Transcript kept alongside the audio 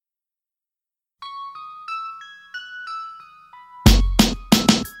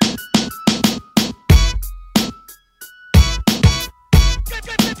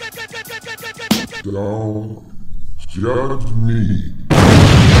Don't judge me.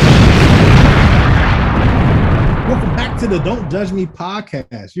 Welcome back to the Don't Judge Me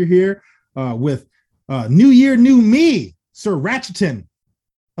podcast. You're here with New Year, New Me, Sir Ratcheton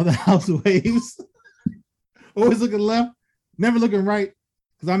of the House of Waves. Always looking left, never looking right,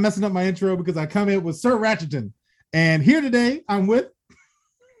 because I'm messing up my intro because I come in with Sir Ratcheton. And here today, I'm with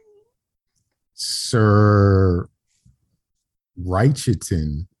Sir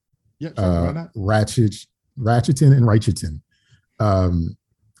Ratcheton. Ratcheton and Ratcheton,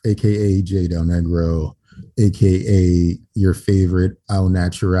 aka J Del Negro, aka your favorite Al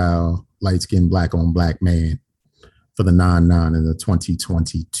Natural light skinned black on black man for the 9-9 in the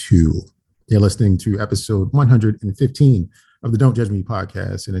 2022. You're listening to episode 115 of the Don't Judge Me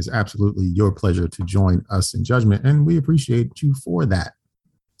podcast, and it's absolutely your pleasure to join us in judgment, and we appreciate you for that.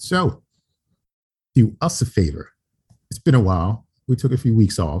 So, do us a favor. It's been a while. We took a few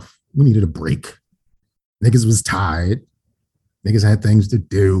weeks off. We needed a break. Niggas was tired. Niggas had things to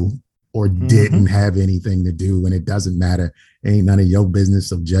do or didn't have anything to do, and it doesn't matter. Ain't none of your business,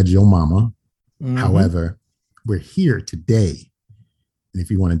 so judge your mama. However, we're here today. And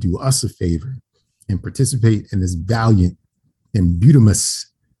if you want to do us a favor and participate in this valiant and beautimous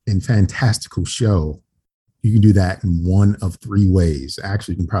and fantastical show, you can do that in one of three ways.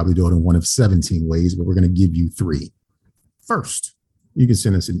 Actually, you can probably do it in one of 17 ways, but we're going to give you three. First, you can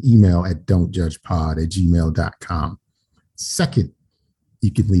send us an email at don'tjudgepod@gmail.com. Second,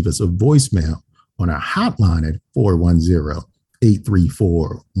 you can leave us a voicemail on our hotline at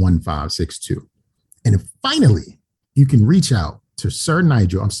 410-834-1562. And finally, you can reach out to Sir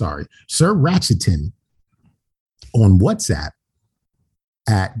Ratcheton on WhatsApp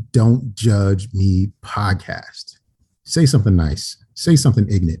at Don't Judge Me Podcast. Say something nice. Say something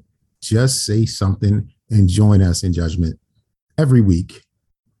ignorant. Just say something and join us in judgment. Every week,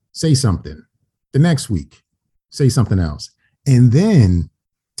 say something. The next week, say something else. And then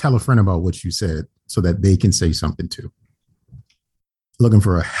tell a friend about what you said so that they can say something too. Looking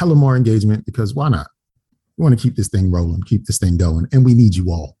for a hella more engagement, because why not? We want to keep this thing rolling, keep this thing going, and we need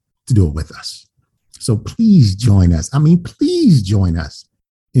you all to do it with us. So please join us. Please join us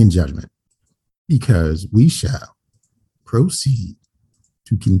in judgment, because we shall proceed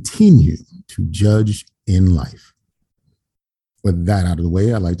to continue to judge in life. With that out of the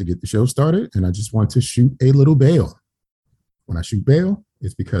way, I'd like to get the show started, and I just want to shoot a little bail. When I shoot bail,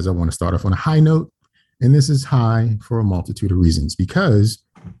 it's because I want to start off on a high note, and this is high for a multitude of reasons, because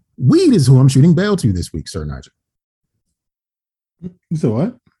weed is who I'm shooting bail to this week, Sir Nigel. So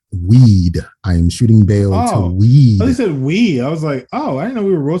what? Weed. I am shooting bail to weed. I said we. I was like, I didn't know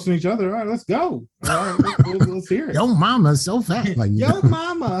we were roasting each other. All right, let's go. All right, let's hear it. Yo, mama's so fat. Like, yo,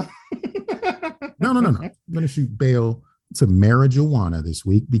 mama. No. I'm going to shoot bail to marijuana this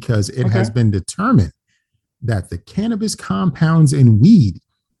week because it has been determined that the cannabis compounds in weed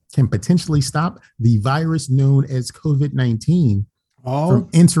can potentially stop the virus known as COVID-19 from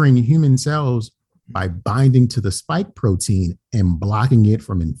entering human cells by binding to the spike protein and blocking it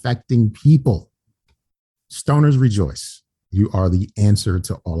from infecting people. Stoners rejoice. You are the answer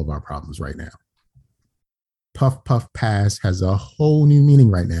to all of our problems right now. Puff, puff, pass has a whole new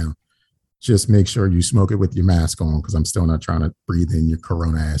meaning right now. Just make sure you smoke it with your mask on, because I'm still not trying to breathe in your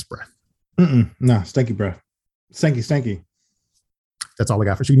corona ass breath. No, stinky breath. Stanky. That's all I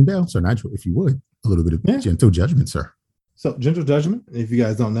got for shooting bail. So Nigel, if you would, a little bit of gentle judgment, sir. So gentle judgment, if you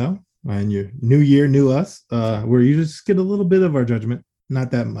guys don't know, and your new year, new us, where you just get a little bit of our judgment, not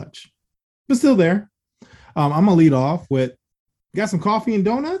that much, but still there. I'm going to lead off with, got some coffee and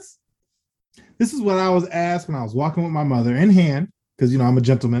donuts? This is what I was asked when I was walking with my mother in hand, because, I'm a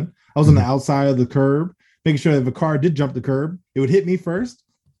gentleman. I was on the outside of the curb, making sure that if a car did jump the curb, it would hit me first.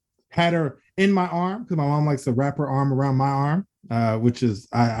 Had her in my arm, because my mom likes to wrap her arm around my arm, which is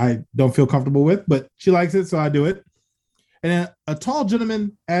I don't feel comfortable with, but she likes it, so I do it. And then a tall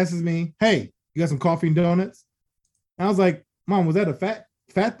gentleman asks me, "Hey, you got some coffee and donuts?" And I was like, "Mom, was that a fat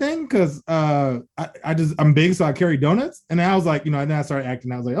thing? Because I'm big, so I carry donuts." And then I was like, and then I started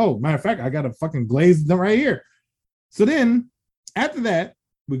acting. I was like, "Oh, matter of fact, I got a fucking glazed right here." So then after that,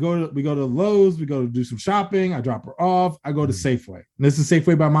 we go to Lowe's, we go to do some shopping. I drop her off. I go to Safeway. And this is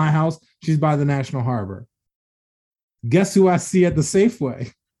Safeway by my house. She's by the National Harbor. Guess who I see at the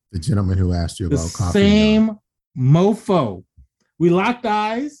Safeway? The gentleman who asked you about coffee. Same mofo. We locked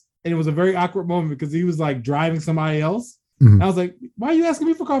eyes, and it was a very awkward moment because he was like driving somebody else. I was like, "Why are you asking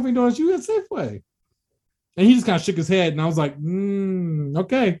me for coffee and donuts? You at Safeway?" And he just kind of shook his head, and I was like,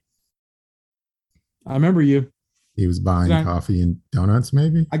 "Okay, I remember you." He was buying coffee and donuts,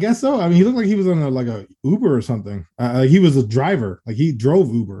 maybe? I guess so. I mean, he looked like he was on a Uber or something. He was a driver. Like, he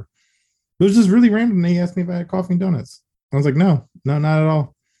drove Uber. It was just really random. He asked me if I had coffee and donuts. I was like, no, not at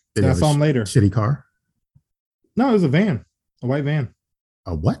all. Did And he I have saw him later. Shitty car? No, it was a van, a white van,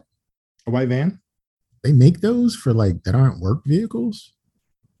 A what? a white van. They make those for like that aren't work vehicles.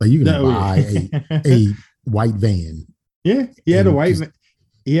 Like you can No, buy a white van. Yeah, he had a and white. just-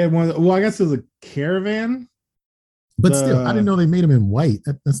 He had one. Well, I guess it was a caravan. But still, I didn't know they made them in white.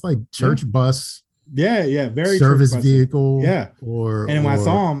 That's like church bus, Yeah, very service church bus. vehicle. Yeah. Or And when I or-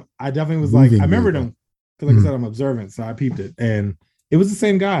 saw him, I definitely was like, I moving remembered vehicle. him because, like Mhm. I said, I'm observant, so I peeped it, and it was the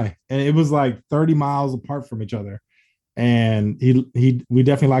same guy, and it was like 30 miles apart from each other, and we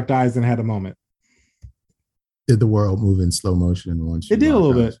definitely locked eyes and had a moment. did the world move in slow motion in one? It did a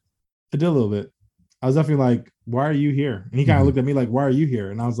little bit. It did a little bit. I was definitely like, "Why are you here?" And he kind of Mhm. looked at me like, "Why are you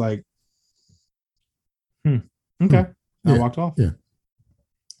here?" And I was like, okay. And I Yeah. walked off. Yeah.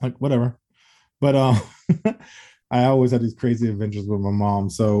 Like whatever. But I always had these crazy adventures with my mom.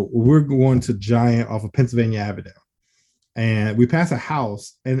 So we're going to Giant off of Pennsylvania Avenue, and we pass a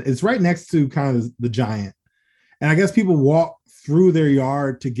house, and it's right next to kind of the Giant. And I guess people walk through their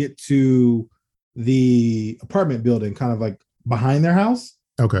yard to get to the apartment building, kind of like behind their house.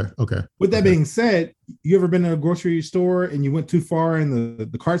 Okay. With that Okay. being said, you ever been to a grocery store and you went too far and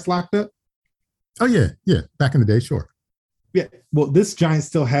the cart's locked up? Oh yeah. Back in the day, sure. Yeah. Well, this Giant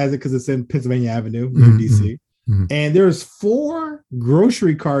still has it because it's in Pennsylvania Avenue, Mhm, near DC. mhm. And there's 4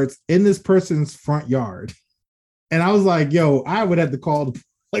 grocery carts in this person's front yard. And I was like, yo, I would have to call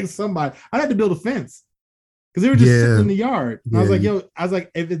like somebody. I'd have to build a fence because they were just Yeah. sitting in the yard. And I was Yeah, like,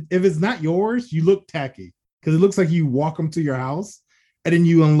 you- if it's not yours, you look tacky because it looks like you walk them to your house and then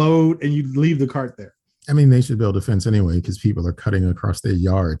you unload and you leave the cart there. I mean, they should build a fence anyway because people are cutting across their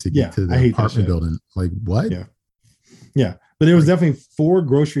yard to Yeah, get to I the hate that apartment shit. building. Like what? Yeah. Yeah, but there was definitely 4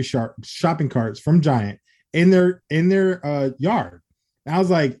 grocery shopping carts from Giant in their yard. And I was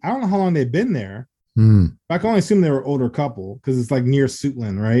like, I don't know how long they've been there. Hmm. But I can only assume they were an older couple because it's like near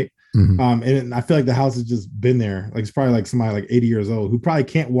Suitland, right? Mhm. And I feel like the house has just been there. Like it's probably like somebody like 80 years old who probably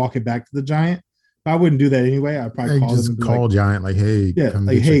can't walk it back to the Giant. But I wouldn't do that anyway. I'd probably Hey, call them just and be call like, Giant like, hey, yeah, come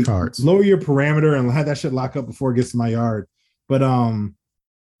like, get hey, your carts. lower your parameter and have that shit lock up before it gets to my yard. But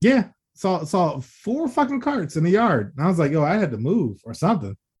yeah, saw 4 fucking carts in the yard. And I was like, yo, I had to move or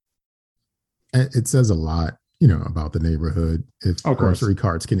something. It says a lot, you know, about the neighborhood if Of course. grocery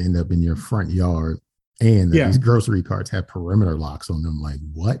carts can end up in your front yard and that Yeah. these grocery carts have perimeter locks on them. Like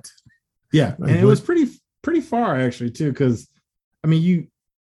what? Yeah, Like, and it what- was pretty far actually too, because I mean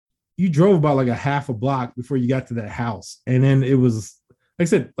you drove about like a half a block before you got to that house, and then it was like I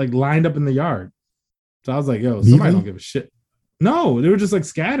said, like lined up in the yard. So I was like, yo, somebody Legally? don't give a shit. No, they were just like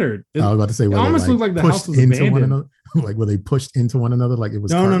scattered. I was about to say, were they, almost looked like the pushed house was into one abandoned. another. Like were they pushed into one another? Like it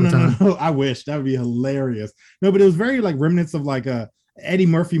was No, carpet time? no. I wish that would be hilarious. No, but it was very like remnants of like a Eddie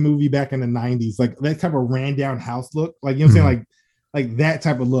Murphy movie back in the 90s, like that type of ran down house look. Like you know what I'm saying? Like that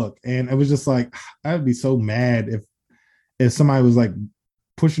type of look. And it was just like I would be so mad if somebody was like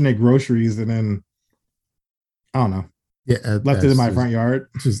pushing their groceries and then I don't know, Yeah, left it in my front yard.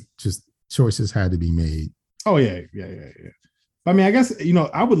 Just choices had to be made. Oh yeah. I mean, I guess you know,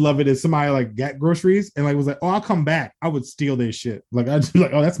 I would love it if somebody like got groceries and like was like, "Oh, I'll come back." I would steal their shit. Like I'd just be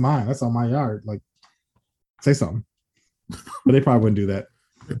like, "Oh, that's mine. That's on my yard." Like, say something. But they probably wouldn't do that.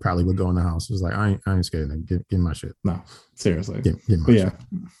 It probably would go in the house. It was like, I ain't scared. Like, give my shit. No, seriously. Give my But shit. yeah,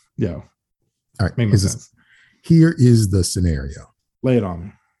 yeah, All right. make no Here's sense. here is the scenario. Lay it on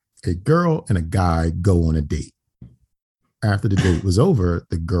me. A girl and a guy go on a date. After the date was over,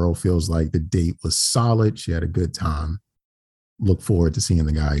 the girl feels like the date was solid. She had a good time. Look forward to seeing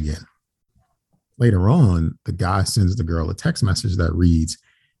the guy again. Later on, the guy sends the girl a text message that reads,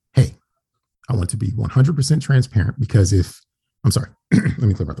 "Hey, I want to be 100% transparent because I'm sorry, let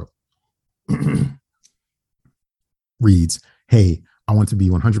me clear my throat." Reads, "Hey, I want to be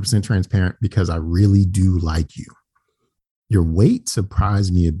 100% transparent because I really do like you. Your weight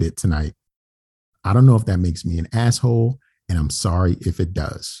surprised me a bit tonight. I don't know if that makes me an asshole, and I'm sorry if it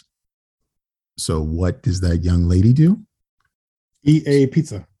does." So what does that young lady do? Eat a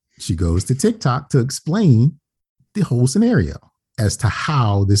pizza. She goes to TikTok to explain the whole scenario as to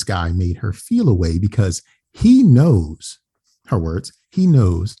how this guy made her feel away because he knows, her words, he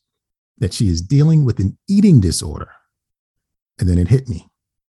knows that she is dealing with an eating disorder. And then it hit me.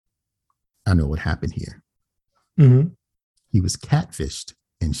 I know what happened here. Mm-hmm. He was catfished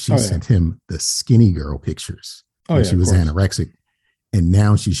and she Oh, yeah. sent him the skinny girl pictures Oh when yeah, she was of course. anorexic. And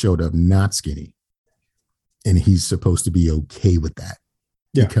now she showed up not skinny. And he's supposed to be okay with that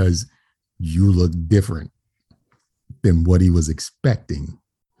Yeah. because you look different than what he was expecting.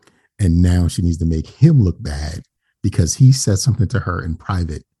 And now she needs to make him look bad because he said something to her in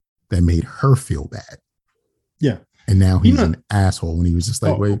private that made her feel bad. Yeah. And now he's You know- an asshole when he was just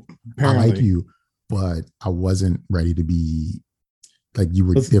like, wait, I like apparently. you, but I wasn't ready to be like, you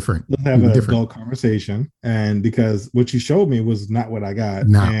were Let's- different. Let's You have were an different. adult conversation. And because what you showed me was not what I got.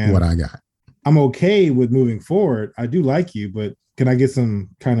 Not and what I got. I'm okay with moving forward. I do like you, but can I get some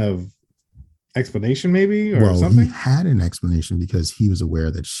kind of explanation maybe or Well, something? he had an explanation because he was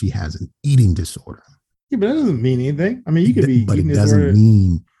aware that she has an eating disorder. Yeah, but that doesn't mean anything. I mean, you could be But it eating doesn't disorder.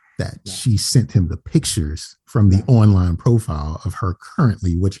 mean that No. she sent him the pictures from the No. online profile of her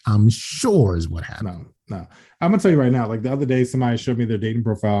currently, which I'm sure is what happened. No. I'm gonna tell you right now. Like the other day, somebody showed me their dating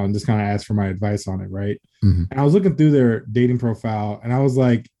profile and just kind of asked for my advice on it, right? Mhm. And I was looking through their dating profile, and I was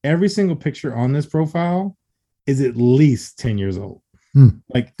like, every single picture on this profile is at least 10 years old. Hmm.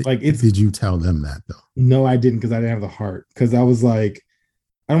 Like it's Did you tell them that though? no, I didn't because I didn't have the heart. Because I was like,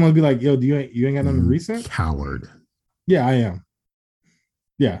 I don't want to be like, yo, you ain't got nothing You recent? coward. Yeah, I am.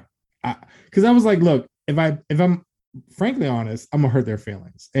 Yeah, because I was like, look, if I'm frankly honest, I'm gonna hurt their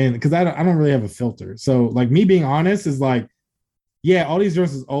feelings, and because I don't really have a filter. So like me being honest is like, yeah, all these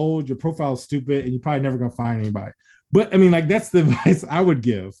girls is old, your profile is stupid, and you're probably never gonna find anybody. But I mean, like that's the advice I would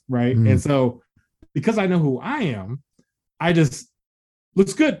give, right? Mm. And so because I know who I am, I just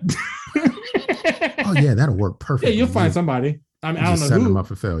looks good. Oh yeah, that'll work Yeah, perfectly. you'll find somebody. I mean, I don't Just know setting who. them up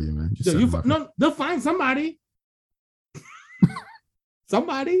for failure, man. Just Yeah, setting them up for- no, they'll find somebody.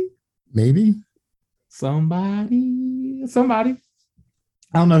 Somebody. Maybe. Somebody.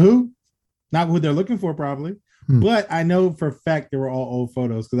 I don't know who, not who they're looking for, probably. But I know for a fact they were all old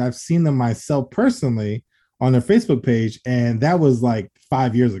photos because I've seen them myself personally on their Facebook page, and that was like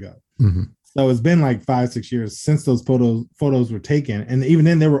 5 years ago. Mhm. So it's been like 5-6 years since those photos were taken, and even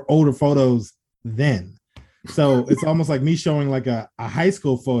then, they were older photos then. So it's almost like me showing like a high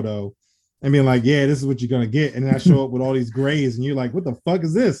school photo and being like, "Yeah, this is what you're gonna get," and then I show up with all these grays, and you're like, "What the fuck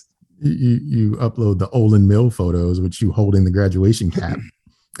is this?" You upload the Olin Mill photos, which you holding the graduation cap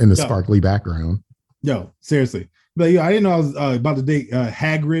in the Yeah. sparkly background. Yo, seriously. But yeah, I didn't know I was about to date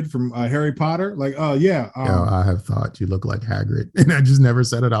Hagrid from Harry Potter. Like, oh yeah. Yo, I have thought you look like Hagrid, and I just never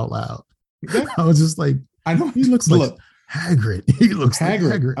said it out loud. Yeah. I was just like, I know he looks like Hagrid. He looks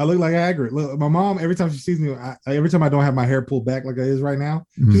Hagrid. like Hagrid. I look like Hagrid. Look, my mom, every time she sees me, every time I don't have my hair pulled back like it is right now,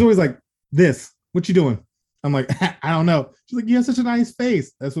 Mhm. she's always like, "This, what you doing?" I'm like, "I don't know." She's like, "You have such a nice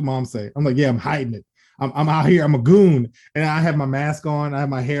face." That's what mom say. I'm like, "Yeah, I'm hiding it. I'm out here. I'm a goon, and I have my mask on. I have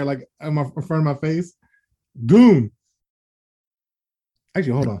my hair like in front of my face. Goon."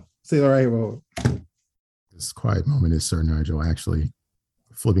 Actually, hold on. Say that right here. Whoa. This quiet moment is Sir Nigel actually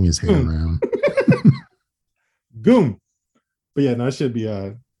flipping his hair around. Goon. But yeah, no, it should be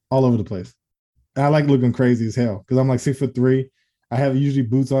all over the place. And I like looking crazy as hell because I'm like 6'3". I have usually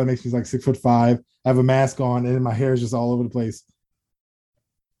boots on, it makes me like 6'5". I have a mask on, and then my hair is just all over the place.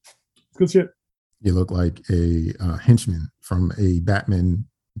 It's good shit. You look like a henchman from a Batman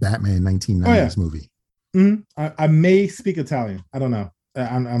 1990s movie. I may speak Italian. I don't know.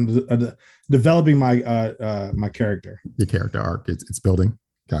 I'm developing my my character. Your character arc, it's building.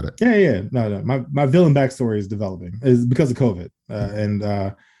 Got it. Yeah. No. My villain backstory is developing. Is because of COVID, and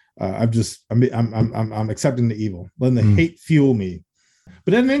I'm accepting the evil, letting the hate fuel me.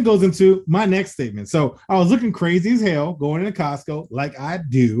 But then it goes into my next statement. So I was looking crazy as hell going into Costco, like I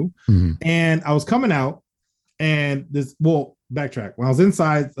do, and I was coming out, and backtrack. When I was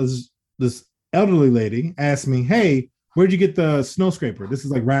inside, this elderly lady asked me, "Hey, where'd you get the snow scraper?" This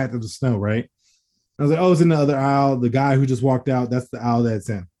is like right after the snow, right? I was like, "Oh, it's in the other aisle. The guy who just walked out, that's the aisle that's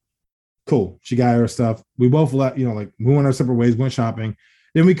in." Cool. She got her stuff. We both left, like we went our separate ways, went shopping.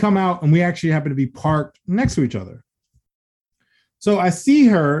 Then we come out and we actually happen to be parked next to each other. So I see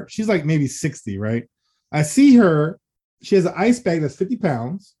her, she's like maybe 60, right? I see her, she has an ice bag that's 50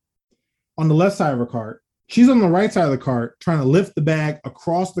 pounds on the left side of her cart. She's on the right side of the cart trying to lift the bag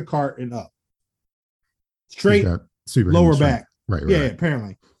across the cart and up. Straight lower back. Right. Yeah,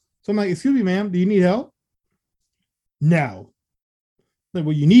 apparently. So I'm like, "Excuse me, ma'am, do you need help?" No. Like,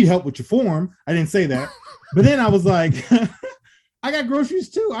 "Well, you need help with your form." I didn't say that. But then I was like, I got groceries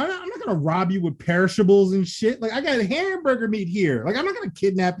too. I'm not going to rob you with perishables and shit. Like, I got hamburger meat here. Like, I'm not going to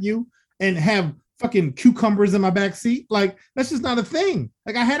kidnap you and have fucking cucumbers in my back seat. Like, that's just not a thing.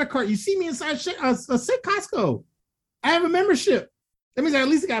 Like, I had a cart. You see me inside Costco. I have a membership. That means I at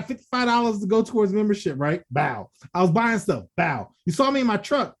least got $55 to go towards membership, right? Bow. I was buying stuff. Bow. You saw me in my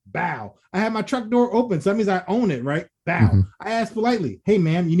truck. Bow. I had my truck door open. So that means I own it, right? Bow. I asked politely, "Hey,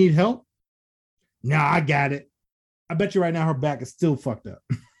 ma'am, you need help?" "No, I got it." I bet you right now her back is still fucked up.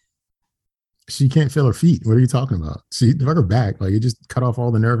 She can't feel her feet. What are you talking about? She her back, like it just cut off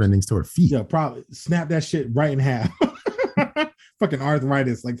all the nerve endings to her feet. Yeah, probably snap that shit right in half. Fucking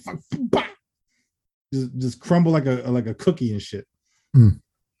arthritis, like fuck, bah! just crumble like a cookie and shit. Mm.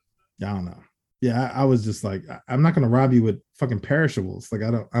 I don't know. Yeah, I was just like, I'm not gonna rob you with fucking perishables. Like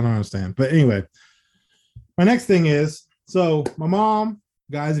I don't understand. But anyway, my next thing is, so my mom,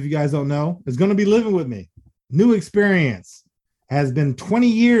 guys, if you guys don't know, is gonna be living with me. New experience. Has been 20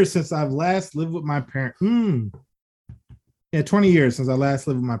 years since I've last lived with my parents. Yeah, 20 years since I last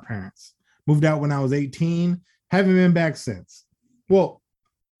lived with my parents. Moved out when I was 18. Haven't been back since. Well,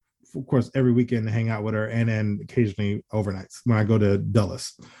 of course, every weekend to hang out with her, and then occasionally overnights when I go to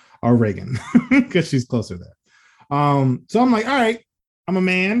Dulles or Reagan because she's closer there. So I'm like, all right, I'm a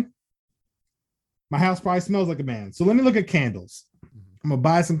man. My house probably smells like a man. So let me look at candles. I'm gonna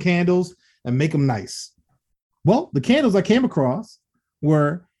buy some candles and make them nice. Well, the candles I came across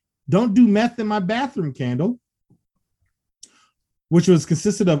were Don't Do Meth in My Bathroom candle, which was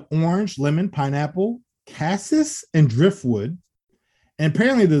consisted of orange, lemon, pineapple, cassis, and driftwood. And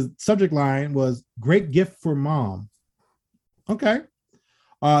apparently the subject line was Great Gift for Mom. Okay.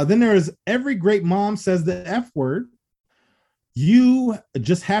 Then there's Every Great Mom Says the F Word. You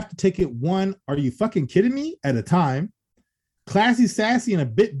just have to take it one, are you fucking kidding me, at a time. Classy, sassy, and a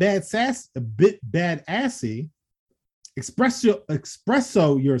bit bad assy.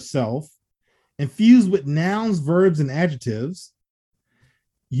 Espresso yourself, infused with nouns, verbs, and adjectives.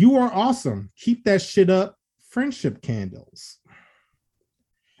 You are awesome. Keep that shit up. Friendship candles.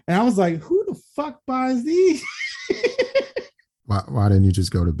 And I was like, who the fuck buys these? Why didn't you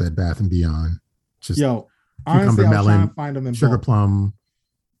just go to Bed Bath and Beyond? Just honestly, I was melon, trying to find them in sugar bulk. plum,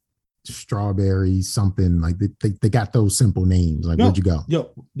 strawberry, something like they got those simple names. Like, where'd you go?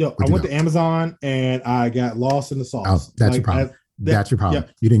 I went to Amazon and I got lost in the sauce. Oh, that's your problem. That's your problem.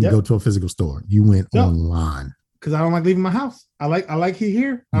 You didn't go to a physical store. You went online. Because I don't like leaving my house. I like it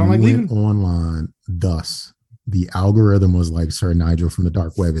here. I don't like leaving online. Thus, the algorithm was like, Sir Nigel from the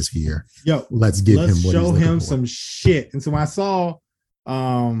dark web is here. Let's show him some shit. And so when I saw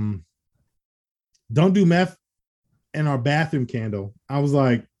Don't Do Meth in Our Bathroom candle, I was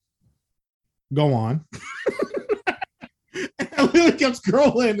like, go on. And I literally kept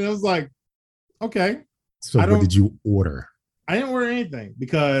scrolling and I was like, okay. So what did you order? I didn't order anything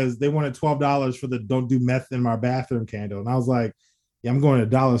because they wanted $12 for the Don't Do Meth in My Bathroom candle. And I was like, yeah, I'm going to a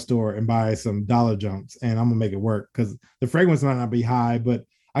dollar store and buy some dollar jumps and I'm gonna make it work because the fragrance might not be high, but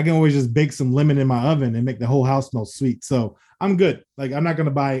I can always just bake some lemon in my oven and make the whole house smell sweet. So I'm good. Like, I'm not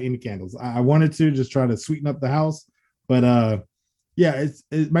gonna buy any candles. I wanted to just try to sweeten up the house, but yeah,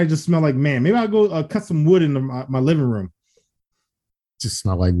 it might just smell like, man, maybe I'll go cut some wood in my living room. Just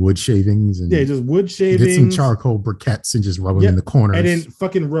smell like wood shavings and just wood shavings. Get some charcoal briquettes and just rub them in the corners. And then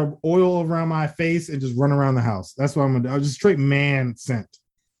fucking rub oil around my face and just run around the house. That's what I'm gonna do. I'll just straight man scent.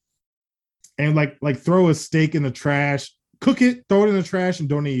 And like throw a steak in the trash, cook it, throw it in the trash, and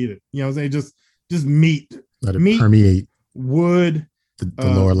don't eat it. You know what I'm saying? Just meat. Let it permeate wood, the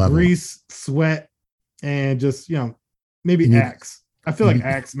lower level. Grease, sweat, and just, maybe Axe. I feel like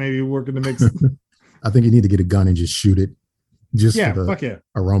Axe maybe working to mix. I think you need to get a gun and just shoot it. Just for the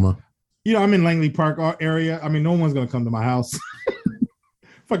aroma. I'm in Langley Park area. I mean, no one's gonna come to my house.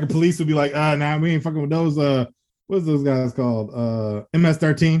 Fucking police would be like, nah, we ain't fucking with those. What's those guys called?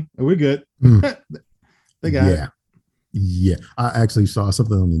 MS-13. We're good. They got it. Yeah. I actually saw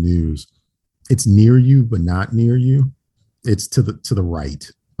something on the news. It's near you, but not near you. It's to the right.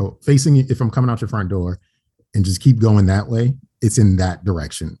 Oh, facing you. If I'm coming out your front door and just keep going that way, it's in that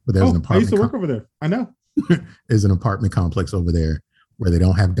direction. But there's an apartment. I used to work over there. I know. There's an apartment complex over there where they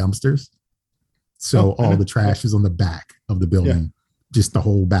don't have dumpsters. So all the trash is on the back of the building. Yeah. Just the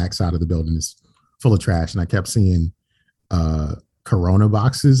whole back side of the building is full of trash. And I kept seeing Corona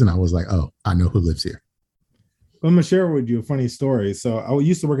boxes and I was like, oh, I know who lives here. I'm going to share with you a funny story. So I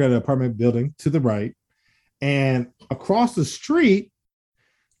used to work at an apartment building to the right, and across the street,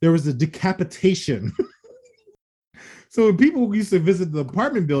 there was a decapitation. So when people used to visit the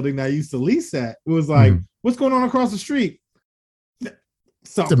apartment building that I used to lease at, it was like, what's going on across the street?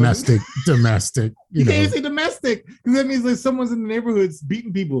 Something. Domestic. You can't say domestic because that means like someone's in the neighborhood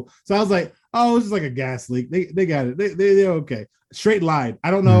beating people. So I was like, oh, it's just like a gas leak. They got it. They're okay. Straight lied.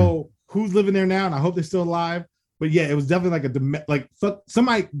 I don't know who's living there now, and I hope they're still alive. But yeah, it was definitely like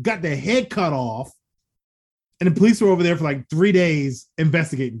somebody got their head cut off, and the police were over there for like 3 days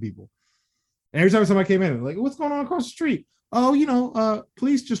investigating people. And every time somebody came in, like, what's going on across the street? Oh,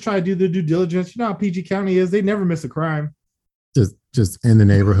 police just try to do their due diligence. You know how PG County is. They never miss a crime. Just in the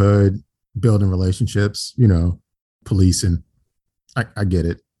neighborhood, building relationships, policing. I get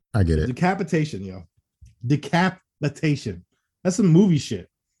it. Decapitation, yo. Decapitation. That's some movie shit.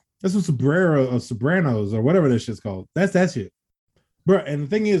 That's what Sombrero or Sopranos or whatever this shit's called. That's that shit. Bro, and the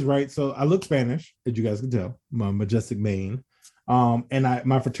thing is, right? So I look Spanish, as you guys can tell, my majestic mane. And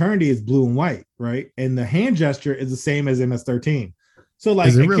my fraternity is blue and white, right? And the hand gesture is the same as MS-13. So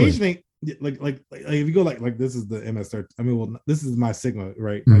like occasionally, really? like if you go like this is the MS-13. I mean, well, this is my Sigma,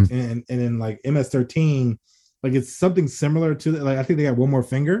 right? Mm-hmm. Like, and then like MS-13, like it's something similar to like I think they got one more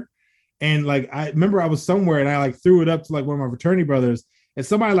finger. And like I remember I was somewhere and I like threw it up to like one of my fraternity brothers, and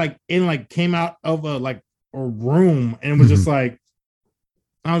somebody like came out of a room and was just like,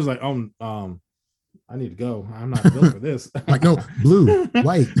 I was like, I need to go. I'm not built for this. Like, no, blue,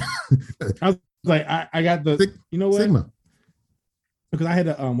 white. I was like, I got the, you know what? Sigma. Because I had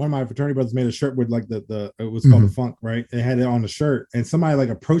one of my fraternity brothers made a shirt with like the it was called the funk, right? It had it on the shirt, and somebody like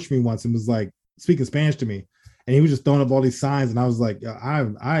approached me once and was like speaking Spanish to me, and he was just throwing up all these signs, and I was like,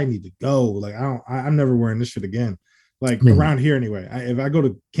 I need to go. Like I'm never wearing this shit again. Like around here anyway. If I go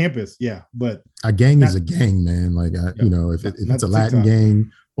to campus, yeah, but a gang is a gang, man. Like you know, if it's a Latin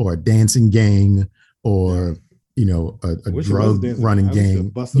gang or a dancing gang or you know a drug running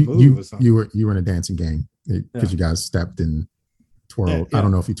gang, you were in a dancing gang because you guys stepped and twirled. I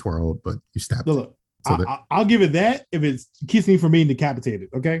don't know if you twirled, but you stepped. Look, I'll give it that if it keeps me from being decapitated.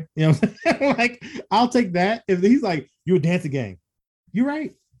 Okay, you know, what I'm saying? Like I'll take that if he's like you're a dancing gang. You're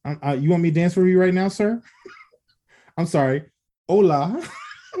right. You want me to dance for you right now, sir? I'm sorry. Hola.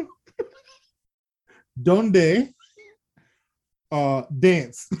 Donde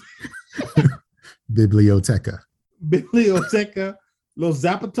dance. Biblioteca. Los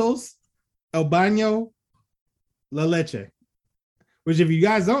zapatos, el baño, la leche. Which, if you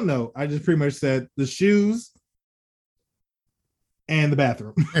guys don't know, I just pretty much said the shoes and the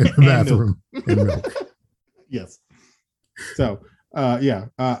bathroom. And the bathroom and milk. Yes. So, I'm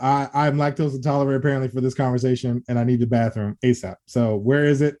lactose intolerant apparently for this conversation, and I need the bathroom ASAP. So, where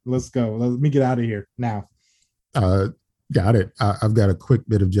is it? Let's go. Let me get out of here now. Got it. I've got a quick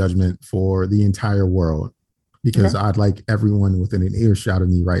bit of judgment for the entire world because I'd like everyone within an earshot of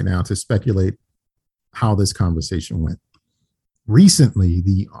me right now to speculate how this conversation went. Recently,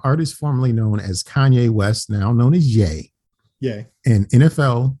 the artist formerly known as Kanye West, now known as Ye, and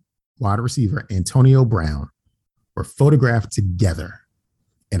NFL wide receiver Antonio Brown were photographed together.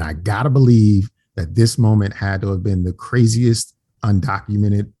 And I gotta believe that this moment had to have been the craziest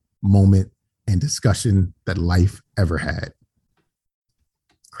undocumented moment and discussion that life ever had.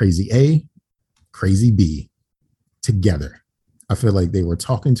 Crazy A, crazy B, together. I feel like they were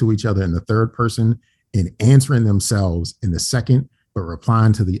talking to each other in the third person and answering themselves in the second, but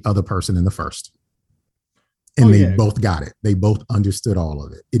replying to the other person in the first. And they both got it. They both understood all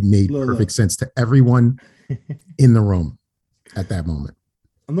of it. It made perfect sense to everyone in the room at that moment.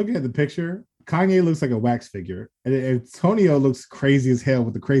 I'm looking at the picture. Kanye looks like a wax figure, and Antonio looks crazy as hell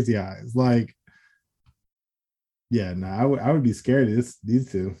with the crazy eyes. Like, I would be scared of these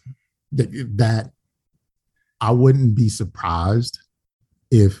two. That I wouldn't be surprised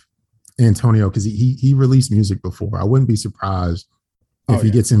if Antonio, because he released music before. I wouldn't be surprised if he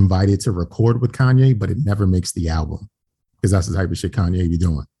gets invited to record with Kanye, but it never makes the album because that's the type of shit Kanye be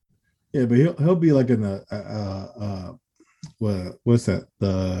doing. Yeah, but he'll be like in the what's that?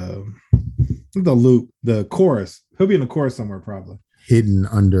 The loop, the chorus. He'll be in the chorus somewhere probably. Hidden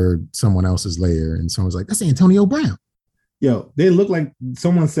under someone else's layer, and someone's like, "That's Antonio Brown." Yo, they look like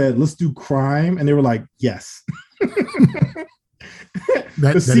someone said, "Let's do crime," and they were like, "Yes."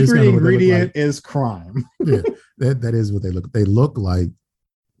 The secret ingredient is crime. Yeah, that is what they look. They look like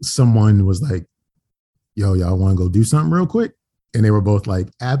someone was like, "Yo, y'all want to go do something real quick?" And they were both like,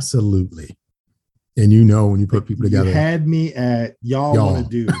 "Absolutely." And you know, when you put people together, you had me at y'all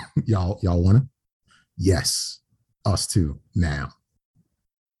want to do y'all want to? Yes, us too. Now,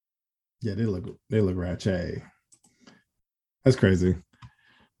 yeah, they look ratchet. That's crazy.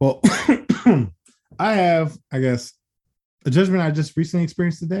 Well, I have, I guess, a judgment I just recently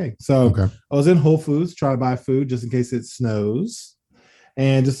experienced today. So I was in Whole Foods trying to buy food just in case it snows,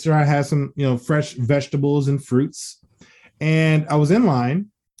 and just trying to have some, fresh vegetables and fruits. And I was in line.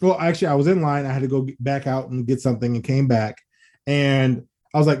 Well, actually, I was in line. I had to go back out and get something and came back. And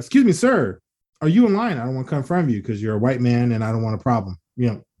I was like, "Excuse me, sir, are you in line? I don't want to come in front of you because you're a white man and I don't want a problem."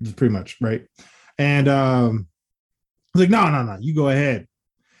 Just pretty much, right? And I was like, no, you go ahead.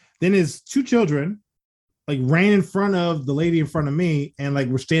 Then his two children like ran in front of the lady in front of me and like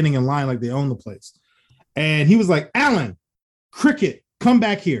we're standing in line like they own the place. And he was like, "Alan, Cricket, come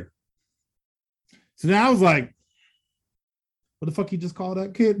back here." So now I was like, what the fuck you just called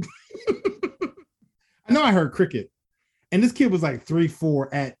that kid? I know I heard Cricket. And this kid was like 3'4"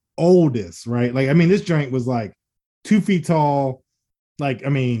 at oldest, right? Like, I mean, this joint was like 2 feet tall, Like, I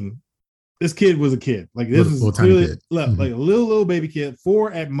mean, this kid was a kid. Like, this was little tiny clearly kid. like a little baby kid,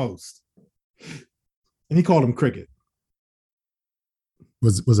 4 at most. And he called him Cricket.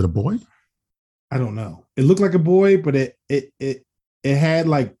 Was it a boy? I don't know. It looked like a boy, but it had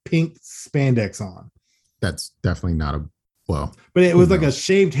like pink spandex on. That's definitely not a well. But it was like a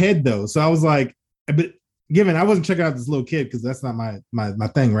shaved head though. So I was like, but given I wasn't checking out this little kid because that's not my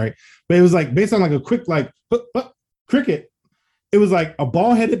thing, right? But it was like based on like a quick like Cricket. It was like a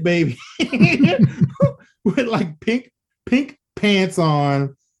bald-headed baby with like pink pants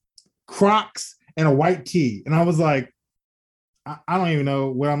on, Crocs, and a white tee. And I was like, I don't even know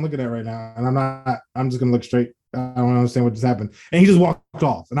what I'm looking at right now. And I'm just gonna look straight. I don't understand what just happened. And he just walked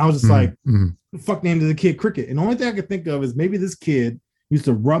off. And I was just like, the fuck named the kid Cricket? And the only thing I could think of is maybe this kid used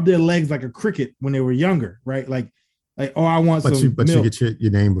to rub their legs like a cricket when they were younger, right? Like, oh, I want some milk. You get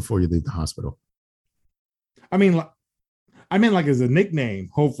your name before you leave the hospital. I mean, I meant like as a nickname,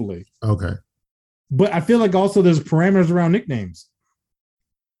 hopefully. Okay. But I feel like also there's parameters around nicknames.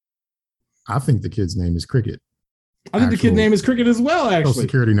 I think the kid's name is Cricket. I think the kid's name is Cricket as well, actually. Social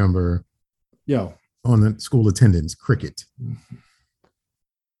security number. Yo. On the school attendance, Cricket.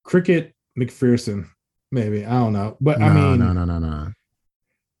 Cricket McPherson, maybe. I don't know. But I mean. No.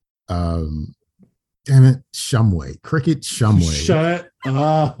 Damn it. Shumway. Cricket Shumway. Shut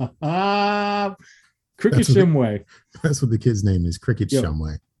up. Cricket Shumway. That's what the kid's name is. Cricket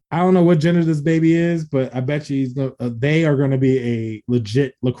Shumway. I don't know what gender this baby is, but I bet you they are going to be a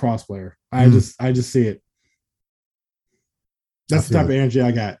legit lacrosse player. I just see it. That's the type of energy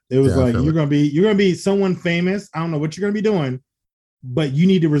I got. It was like you're gonna be someone famous. I don't know what you're gonna be doing, but you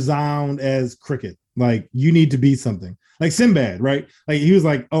need to resound as Cricket. Like you need to be something. Like Sinbad, right? Like he was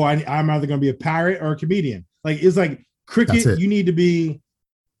like, oh, I'm either gonna be a pirate or a comedian. Like it's like Cricket. You need to be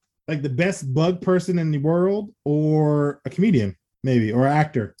like the best bug person in the world, or a comedian, maybe, or an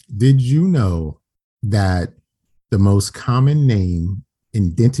actor. Did you know that the most common name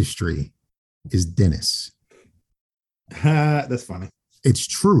in dentistry is Dennis? That's funny. It's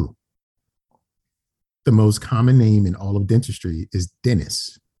true. The most common name in all of dentistry is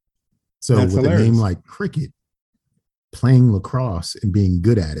Dennis. So that's with hilarious. A name like Cricket, playing lacrosse and being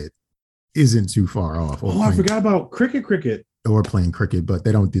good at it isn't too far off. I forgot about Cricket. Or playing cricket, but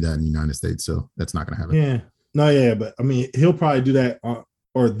they don't do that in the United States, so that's not going to happen. Yeah. No, yeah, but I mean, he'll probably do that,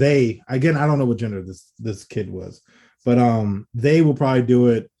 or they. Again, I don't know what gender this kid was, but they will probably do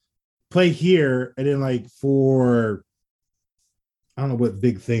it, play here, and then like for. I don't know what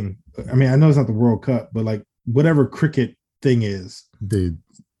big thing. I mean, I know it's not the World Cup, but like whatever cricket thing is, the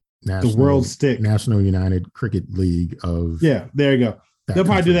World Stick National United Cricket League of. Yeah, there you go. They'll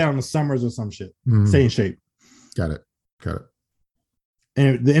probably do that on the summers or some shit. Stay in shape. Got it.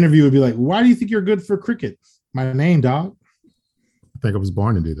 And the interview would be like, "Why do you think you're good for cricket?" My name, dog. I think I was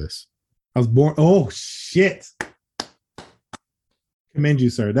born to do this. I was born. Oh shit! Commend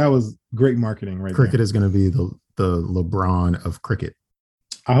you, sir. That was great marketing, right? Cricket is going to be the LeBron of cricket.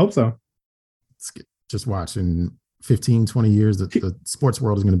 I hope so. Just watch in 15, 20 years, the sports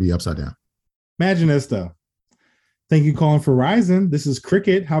world is going to be upside down. Imagine this, though. Thank you, calling for Verizon. This is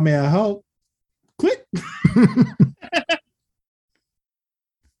Cricket. How may I help? Click.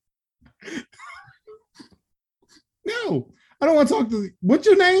 No, I don't want to talk to. What's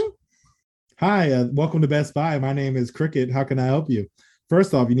your name? Hi, welcome to Best Buy. My name is Cricket. How can I help you?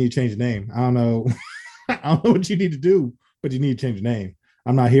 First off, you need to change the name. I don't know. I don't know what you need to do, but you need to change your name.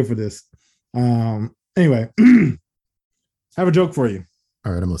 I'm not here for this. Anyway, I have a joke for you.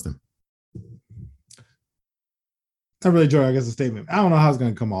 All right, I'm listening. Not really a joke, I guess a statement. I don't know how it's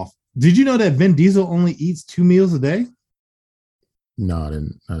going to come off. Did you know that Vin Diesel only eats 2 meals a day? No, I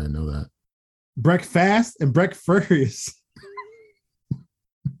didn't know that. Breakfast and breakfast.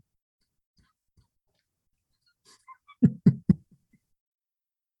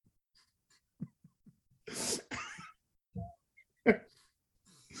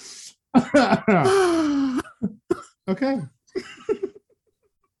 Okay.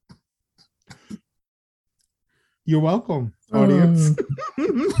 You're welcome, audience.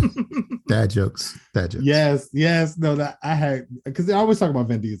 Dad jokes. Yes. No, that I had, because I always talk about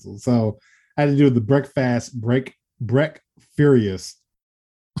Vin Diesel, so I had to do the break furious.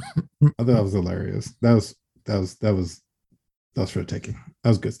 I thought that was hilarious. That was for the taking. That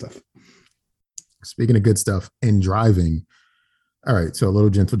was good stuff. Speaking of good stuff and driving, all right, so a little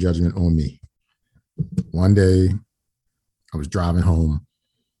gentle judgment on me. One day, I was driving home.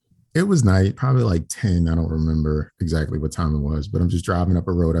 It was night, probably like 10. I don't remember exactly what time it was, but I'm just driving up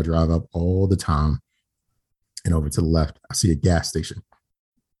a road I drive up all the time. And over to the left, I see a gas station.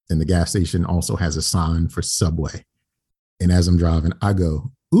 And the gas station also has a sign for Subway. And as I'm driving, I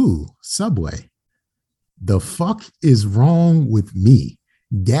go, ooh, Subway. The fuck is wrong with me?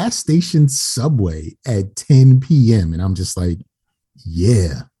 Gas station Subway at 10 p.m. And I'm just like,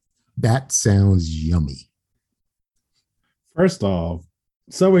 yeah, that sounds yummy. First off,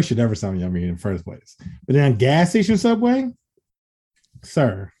 Subway should never sound yummy in the first place. But then gas station Subway,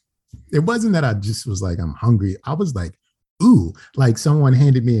 sir. It wasn't that I just was like, I'm hungry. I was like, ooh, like someone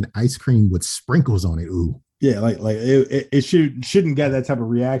handed me an ice cream with sprinkles on it. Ooh. Yeah, like it shouldn't get that type of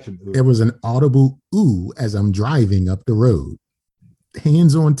reaction. Ooh. It was an audible ooh as I'm driving up the road.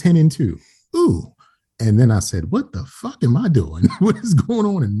 Hands on 10 and 2. Ooh. And then I said, what the fuck am I doing? What is going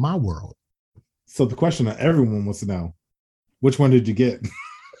on in my world? So the question that everyone wants to know, which one did you get?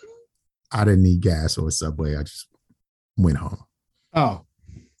 I didn't need gas or a Subway. I just went home. Oh,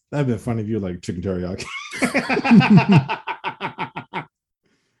 that'd been funny if you like chicken teriyaki.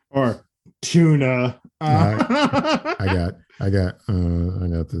 Or tuna. I got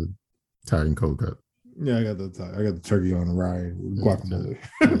the Titan cold cut. Yeah, I got the turkey on the rye with guacamole.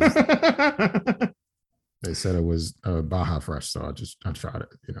 They said it was Baja Fresh, so I tried it.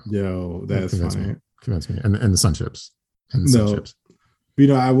 You know, yo, that's funny. Convince me, and the sun chips, sun chips. You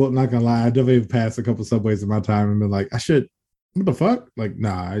know, I will not gonna lie. I definitely passed a couple Subways in my time and been like, I should. What the fuck? Like,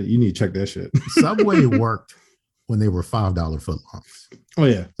 nah, you need to check that shit. Subway worked when they were $5 footlongs. Oh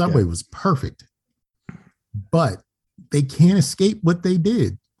yeah, Subway was perfect, but they can't escape what they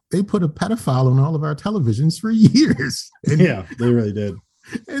did. They put a pedophile on all of our televisions for years. And, yeah, they really did.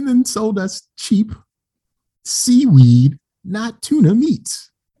 And then sold us cheap seaweed, not tuna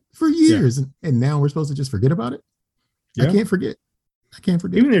meats for years. Yeah. And now we're supposed to just forget about it? Yeah. I can't forget.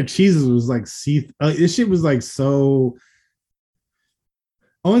 Even their cheeses was like this shit was like so.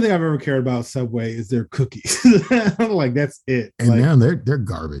 Only thing I've ever cared about Subway is their cookies. Like that's it. And like, now they're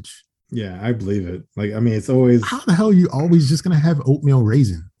garbage. Yeah, I believe it. Like, I mean, it's always how the hell are you always just gonna have oatmeal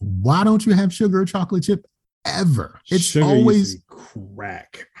raisin? Why don't you have sugar or chocolate chip ever? It's sugar always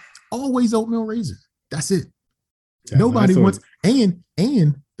crack. Always oatmeal raisin. That's it. Yeah, nobody wants and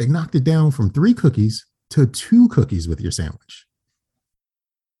they knocked it down from 3 cookies to 2 cookies with your sandwich.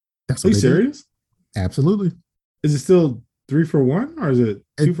 That's what Are you serious? Did. Absolutely. Is it still 3 for 1 or is it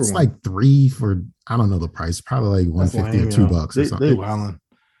 2 for 1? It's like 3 for I don't know the price. Probably like $150 or $2 or something. They wildin'.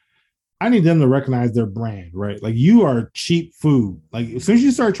 I need them to recognize their brand, right? Like you are cheap food. Like as soon as you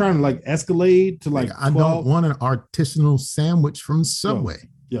start trying to like escalate to like I don't want an artisanal sandwich from Subway.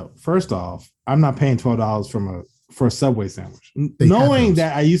 Yo, first off, I'm not paying $12 for a Subway sandwich. Knowing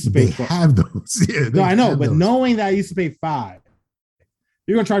that I used to pay $12. Have those. Yeah, no, I know, but knowing that I used to pay $5,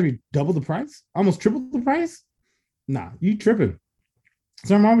 you're gonna charge me double the price, almost triple the price? Nah, you tripping.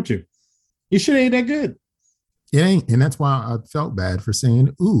 Something wrong with you. You shit ain't that good. It ain't, and that's why I felt bad for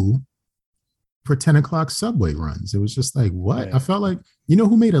saying ooh for 10 o'clock Subway runs. It was just like, what? Yeah. I felt like, you know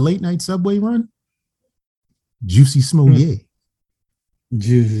who made a late night Subway run? Juicy Smollett.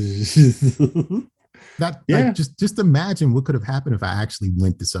 That yeah. Like, just imagine what could have happened if I actually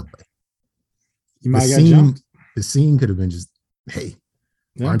went to Subway. You might have got jumped. The scene could have been just, hey,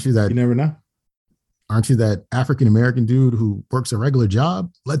 yeah, aren't you that? You never know. Aren't you that African-American dude who works a regular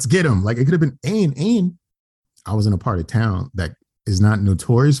job? Let's get him. Like it could have been, and I was in a part of town that is not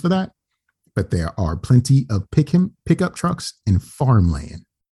notorious for that, but there are plenty of pickup trucks in farmland.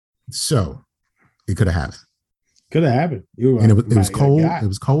 So it could have happened. Could have happened. And it was cold. It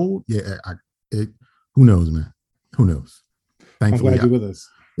was cold. Yeah. Who knows, man? Who knows? Thankfully, I'm glad you're with us.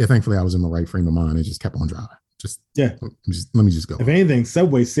 Yeah, thankfully I was in the right frame of mind and just kept on driving. Let me just go. If anything,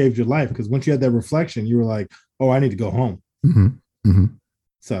 Subway saved your life because once you had that reflection, you were like, "Oh, I need to go home." Mm-hmm. Mm-hmm.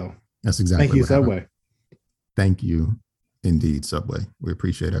 So that's exactly. Thank you, Subway. Happened. Thank you, indeed, Subway. We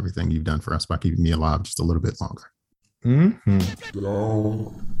appreciate everything you've done for us by keeping me alive just a little bit longer. Mm-hmm.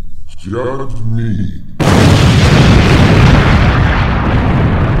 Don't judge me.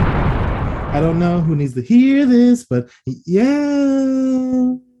 I don't know who needs to hear this, but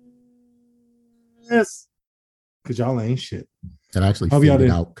yeah. Yes. Because y'all ain't shit. It actually faded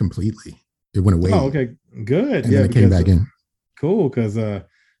out completely. It went away. Oh, okay. Good. And then it came back in. Cool. Because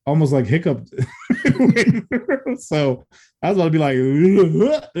almost like hiccup. So I was about to be like,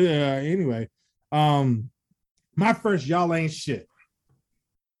 anyway. My first y'all ain't shit.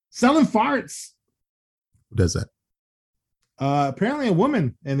 Selling farts. Who does that? Apparently a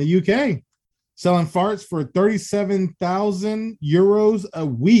woman in the UK selling farts for 37,000 euros a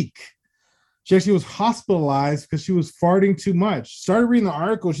week. She actually was hospitalized because she was farting too much. Started reading the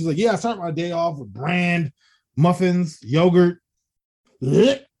article. She's like, yeah, I start my day off with bran, muffins, yogurt.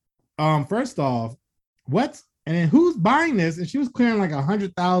 First off, what? And then who's buying this? And she was clearing like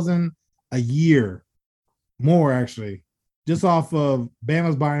 100,000 a year. More, actually. just off of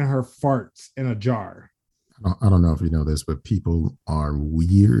Bama's buying her farts in a jar. I don't know if you know this, but people are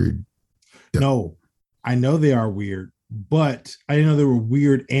weird. No, I know they are weird, but I didn't know they were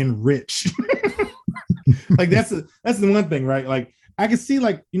weird and rich. Like that's the one thing, right? Like I can see,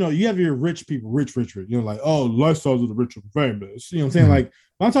 like, you know, you have your rich people, rich, you know, like, oh, lifestyles of the rich and famous. You know what I'm saying? Like,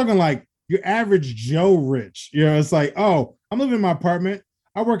 I'm talking like your average Joe rich. You know, it's like, oh, I'm living in my apartment.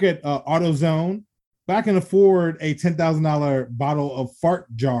 I work at AutoZone, but I can afford a $10,000 bottle of fart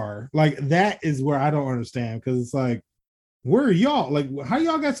jar. Like that is where I don't understand, because it's like, where are y'all? Like, how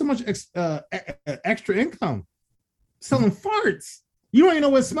y'all got so much extra income selling farts? You don't even know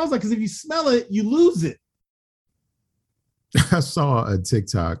what it smells like, because if you smell it, you lose it. I saw a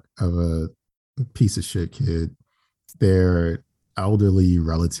TikTok of a piece of shit kid. Their elderly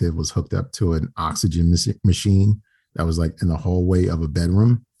relative was hooked up to an oxygen machine that was like in the hallway of a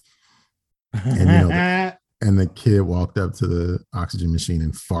bedroom. And, you know, and the kid walked up to the oxygen machine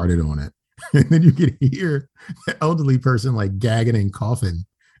and farted on it. And then you could hear the elderly person like gagging and coughing,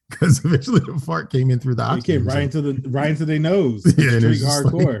 because eventually the fart came in through the oxygen. It came right into their nose. Yeah, and it's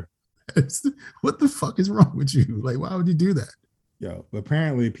hardcore. Like, what the fuck is wrong with you? Like, why would you do that? Yo,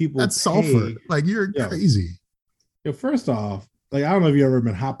 apparently people. That's sulfur. Like, you're crazy. Yo, first off, like, I don't know if you've ever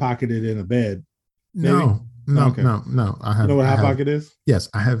been hot pocketed in a bed. Maybe? No. I have. You know what a hot pocket is? Yes,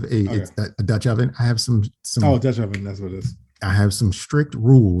 I have it's a Dutch oven. I have some. Oh, Dutch oven. That's what it is. I have some strict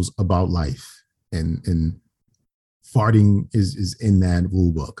rules about life, and farting is in that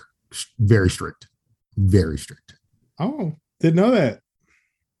rule book. Very strict. Oh, didn't know that.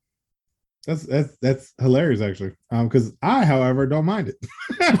 That's hilarious, actually. Because I, however, don't mind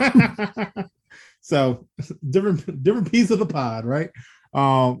it. So different piece of the pod, right?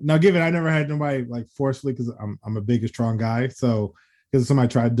 Now, given I never had nobody like forcefully, because I'm a big and strong guy. So because somebody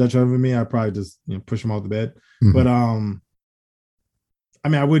tried Dutch oven me, I'd probably just, you know, push them off the bed. Mm-hmm. But I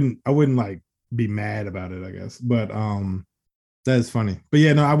mean, I wouldn't like be mad about it, I guess. But that is funny. But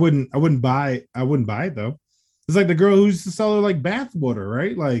yeah, no, I wouldn't buy it though. It's like the girl who used to sell her like bath water,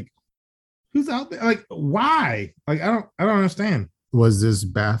 right? Like, who's out there? Like, why? Like, I don't understand. Was this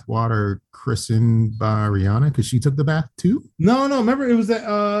bath water christened by Rihanna because she took the bath too? No. Remember, it was that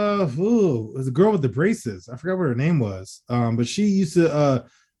it was a girl with the braces. I forgot what her name was. But she used to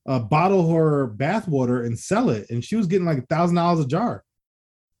bottle her bath water and sell it, and she was getting like $1,000 a jar.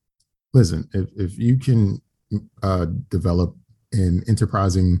 Listen, if you can develop an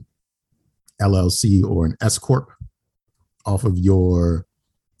enterprising LLC or an S corp off of your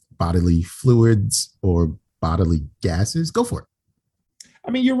bodily fluids or bodily gases, go for it. I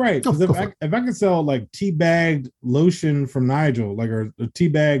mean, you're right. Because if I can sell like tea-bagged lotion from Nigel, like, or a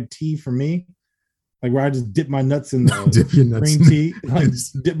tea-bagged tea for me, like where I just dip my nuts in the green tea, like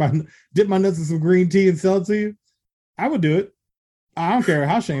dip my nuts in some green tea and sell it to you, I would do it. I don't care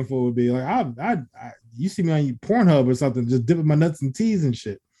how shameful it would be. Like, I you see me on Pornhub or something, just dipping my nuts in teas and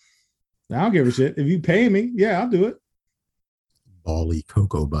shit. I don't give a shit. If you pay me, yeah, I'll do it. Bally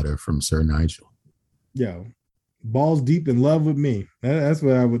cocoa butter from Sir Nigel. Yo, balls deep in love with me. That's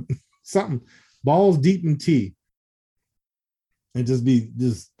what I would. Something balls deep in tea, and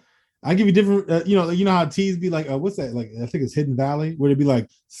just. I give you different. You know how teas be like. What's that? Like, I think it's Hidden Valley, where it'd be like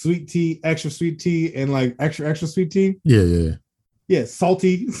sweet tea, extra sweet tea, and like extra sweet tea. Yeah.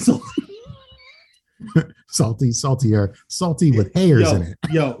 Salty. Salty with hairs in it.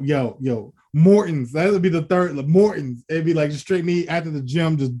 Yo. Morton's. That would be the third. Morton's. It'd be like just straight me after the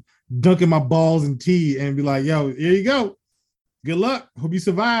gym, just dunking my balls in tea and be like, yo, here you go. Good luck. Hope you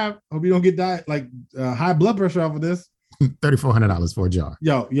survive. Hope you don't get high blood pressure off of this. $3,400 for a jar.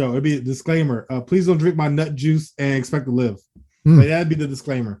 Yo, it'd be a disclaimer. Please don't drink my nut juice and expect to live. Like, that'd be the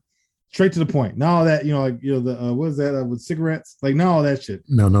disclaimer. Straight to the point. Not all that, the what is that with cigarettes? Like, not all that shit.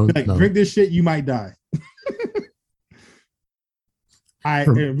 No. Drink this shit, you might die. I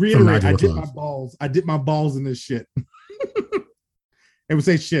reiterate, I dip my balls in this shit. It would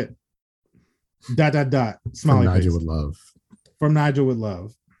say shit. ... Smiley From Nigel face. with love. From Nigel with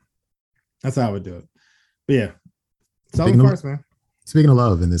love. That's how I would do it. But yeah. Selling farts, man. Speaking of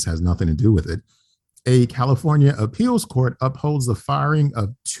love, and this has nothing to do with it, a California appeals court upholds the firing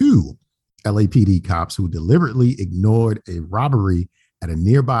of 2 LAPD cops who deliberately ignored a robbery at a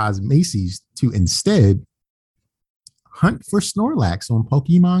nearby Macy's to instead hunt for Snorlax on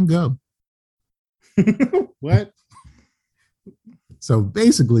Pokemon Go. What? So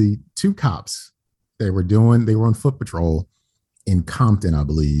basically, 2 cops, they were on foot patrol in Compton, I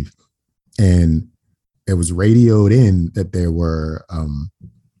believe, and it was radioed in that there were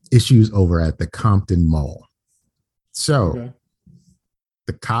issues over at the Compton Mall. So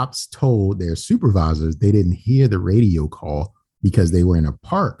the cops told their supervisors they didn't hear the radio call because they were in a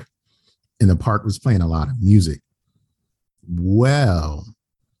park and the park was playing a lot of music. Well,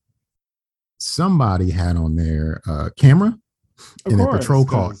 somebody had on their camera in their patrol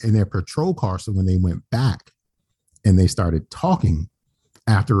car, So when they went back and they started talking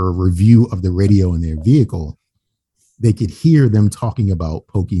after a review of the radio in their vehicle, they could hear them talking about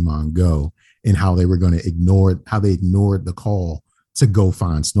Pokemon Go and how they were going to ignored the call to go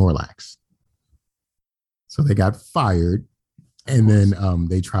find Snorlax. So they got fired. And then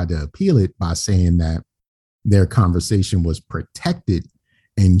they tried to appeal it by saying that their conversation was protected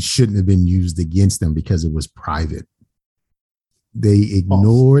and shouldn't have been used against them because it was private. They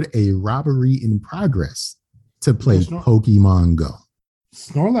ignored a robbery in progress to play Pokemon Go.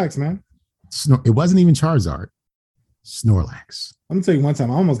 Snorlax, man. It wasn't even Charizard. Snorlax. I'm gonna tell you one time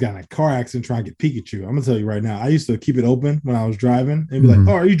I almost got in a car accident trying to get Pikachu. I'm gonna tell you right now. I used to keep it open when I was driving and be like,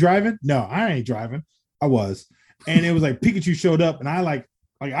 "Oh, are you driving?" No, I ain't driving. I was, and it was like Pikachu showed up, and I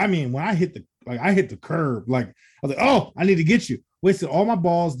when I hit the curb, like I was like, "Oh, I need to get you." Wasted all my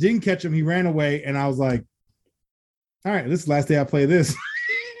balls, didn't catch him. He ran away, and I was like, "All right, this is the last day I play this."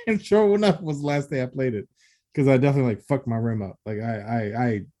 And sure enough, it was the last day I played it because I definitely fucked my rim up. Like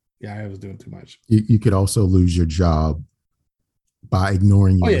I was doing too much. You could also lose your job by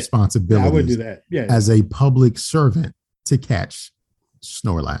ignoring your responsibilities. I would do that. Yeah, as a public servant to catch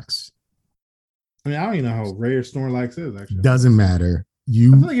Snorlax. I mean, I don't even know how rare Snorlax is. Actually, doesn't matter. I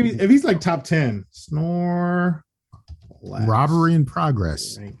feel like if he's like top 10, Snorlax robbery in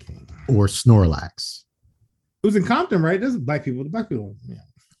progress ranking. Or Snorlax. It was in Compton, right? There's black people. The black people, yeah.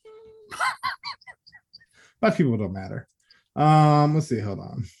 Black people don't matter. Let's see. Hold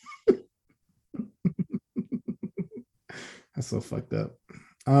on. That's so fucked up.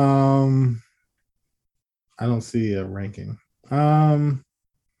 I don't see a ranking.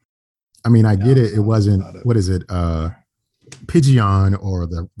 I mean, I get it. It wasn't, what is it? Pidgeon or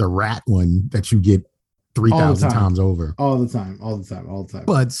the rat one that you get 3,000 times over. All the time.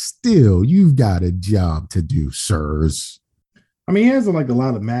 But still, you've got a job to do, sirs. I mean, he has like a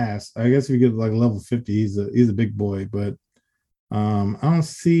lot of mass. I guess if you get like level 50, he's a big boy, but I don't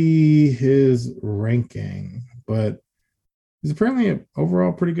see his ranking, but he's apparently an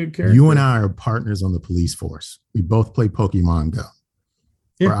overall pretty good character. You and I are partners on the police force. We both play Pokemon Go.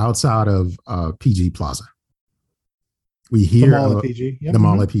 Yeah. We're outside of PG Plaza. We hear the mall at PG. Yep. The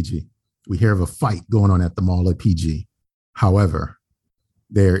mall at PG. We hear of a fight going on at the mall at PG. However,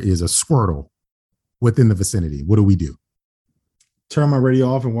 there is a Squirtle within the vicinity. What do? Turn my radio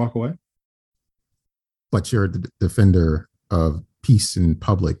off and walk away. But you're the defender of peace in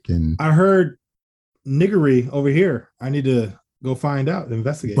public. And I heard niggery over here. I need to go find out,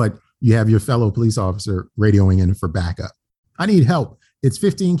 investigate. But you have your fellow police officer radioing in for backup. I need help. It's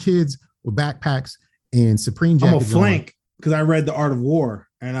 15 kids with backpacks and Supreme jackets. I'm a flank because I read The Art of War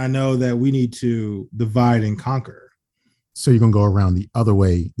and I know that we need to divide and conquer. So you're gonna go around the other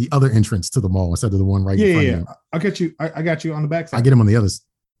way, the other entrance to the mall instead of the one right in front of you. I'll get you. I got you on the backside. I get him on the others.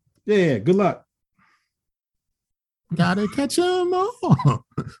 Yeah. Good luck. Gotta catch them all,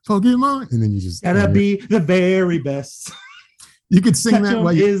 Pokemon, and then you just gotta be the very best. You could sing that while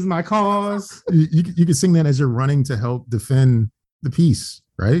is my cause. You could sing that as you're running to help defend the peace,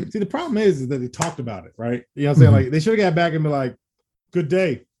 right? See, the problem is that they talked about it, right? You know what I'm saying? Like they should have got back and be like, "Good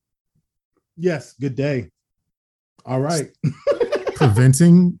day." Yes, good day. All right.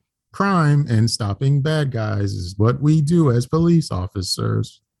 Preventing crime and stopping bad guys is what we do as police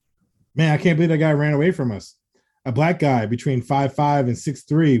officers. Man, I can't believe that guy ran away from us. A black guy between 5'5" and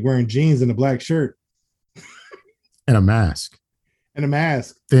 6'3", wearing jeans and a black shirt. And a mask.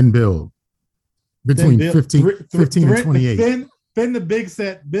 Thin build. Between 15 and 28. Thin the big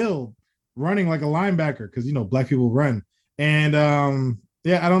set build. Running like a linebacker because, you know, black people run. And, I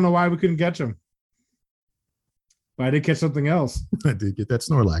don't know why we couldn't catch him. But I did catch something else. I did get that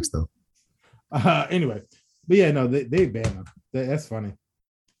Snorlax, though. Anyway. But, yeah, no, they banned him. That's funny.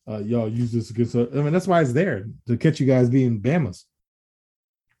 Y'all use this against. I mean, that's why it's there to catch you guys being Bamas.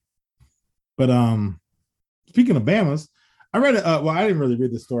 But speaking of Bamas, I read it. Well, I didn't really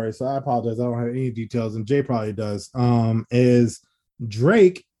read the story, so I apologize. I don't have any details, and Jay probably does. Is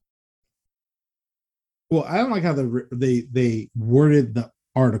Drake? Well, I don't like how they worded the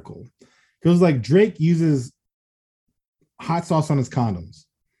article. It was like Drake uses hot sauce on his condoms.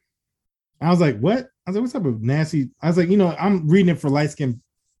 I was like, what? I was like, what type of nasty? I was like, you know, I'm reading it for light skin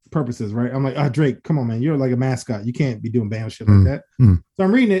purposes, right? I'm like, Drake, come on, man, you're like a mascot. You can't be doing bam shit like that. So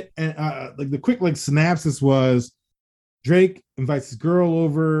I'm reading it, and like the quick like synopsis was Drake invites his girl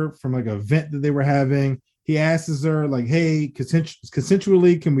over from like an event that they were having. he asks her like, "Hey,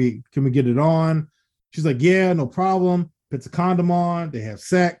 consensually, can we get it on?" She's like, "Yeah, no problem." Puts a condom on. They have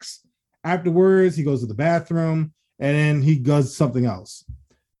sex. Afterwards, he goes to the bathroom and then he does something else.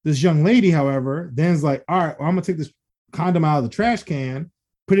 This young lady, however, then's like, "All right, well, I'm gonna take this condom out of the trash can,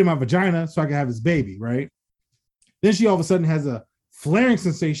 put it in my vagina so I can have his baby." Right. Then she all of a sudden has a flaring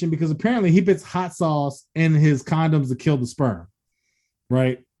sensation because apparently he puts hot sauce in his condoms to kill the sperm.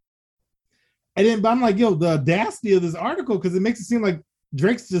 Right. And then, but I'm like, yo, the audacity of this article, because it makes it seem like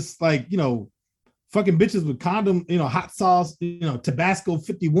Drake's just like, fucking bitches with condom, hot sauce, Tabasco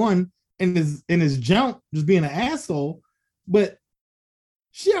 51 in his junk, just being an asshole. But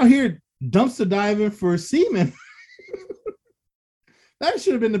she out here dumpster diving for semen. That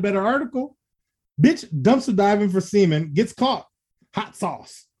should have been the better article. Bitch dumpster diving for semen, gets caught. Hot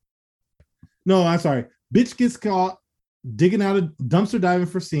sauce. No, I'm sorry. Bitch gets caught digging out a dumpster diving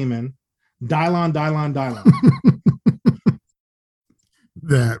for semen. Dylon.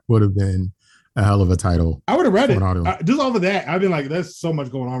 That would have been a hell of a title. I would have read it. Just over that, I've been like, there's so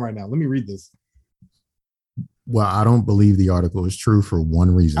much going on right now. Let me read this. Well, I don't believe the article is true for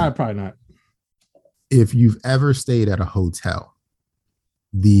one reason. Probably not. If you've ever stayed at a hotel,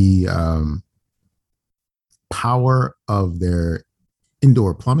 the power of their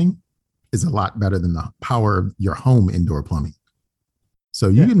indoor plumbing is a lot better than the power of your home indoor plumbing. So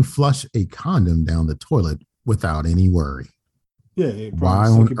you can flush a condom down the toilet without any worry. Yeah. Why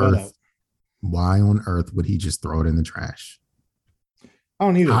on earth would he just throw it in the trash? I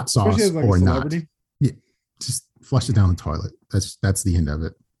don't need hot sauce like or not. Yeah, just flush it down the toilet. That's the end of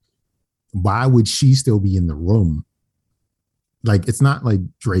it. Why would she still be in the room? Like, it's not like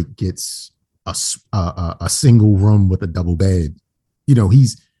Drake gets a single room with a double bed.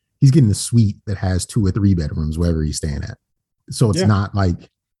 He's getting the suite that has 2 or 3 bedrooms wherever he's staying at. So it's not like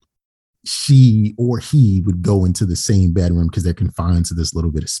she or he would go into the same bedroom because they're confined to this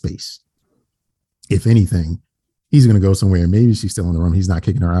little bit of space. If anything, he's going to go somewhere. Maybe she's still in the room. He's not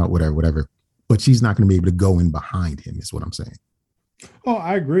kicking her out, whatever. But she's not going to be able to go in behind him, is what I'm saying. Oh,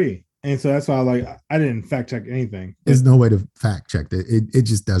 I agree. And so that's why I didn't fact check anything. There's no way to fact check it. It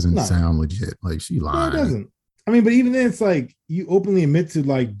just doesn't sound legit. Like, she lied. No, it doesn't. I mean, but even then, it's like you openly admit to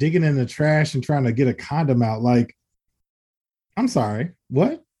like digging in the trash and trying to get a condom out. Like, I'm sorry,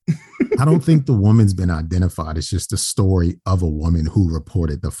 what? I don't think the woman's been identified. It's just a story of a woman who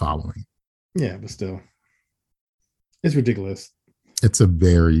reported the following. Yeah, but still, it's ridiculous. It's a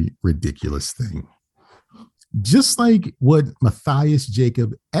very ridiculous thing. Just like what Matthias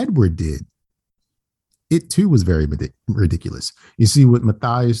Jacob Edward did, it too was very ridiculous. You see, what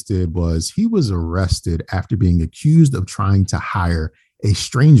Matthias did was he was arrested after being accused of trying to hire a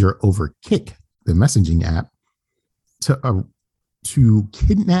stranger over Kik, the messaging app, to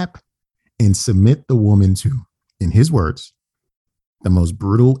kidnap and submit the woman to, in his words, the most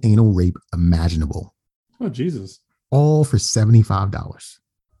brutal anal rape imaginable. Oh, Jesus. All for $75.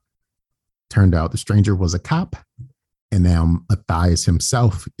 Turned out the stranger was a cop, and now Matthias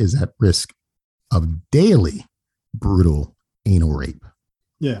himself is at risk of daily brutal anal rape.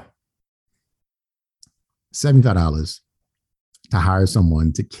 Yeah. $75 to hire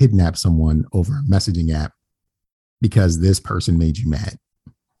someone to kidnap someone over a messaging app because this person made you mad.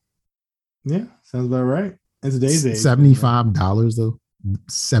 Yeah, sounds about right. It's today's age. $75 though.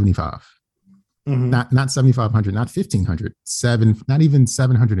 75. Mm-hmm. Not 7,500, not 1,500, not even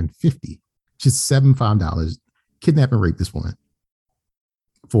 750. Just $75. Kidnap and rape this woman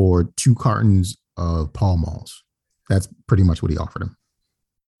for 2 cartons of Pall Malls. That's pretty much what he offered him.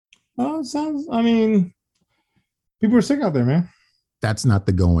 Oh, I mean, people are sick out there, man. That's not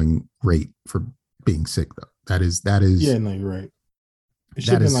the going rate for being sick, though. That is. Yeah, no, you're right. It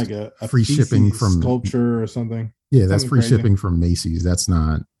should have been like a free shipping from sculpture or something. Yeah, that's free shipping from Macy's. That's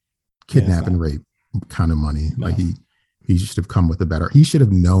not kidnap and rape kind of money. No. Like he should have come with a better. He should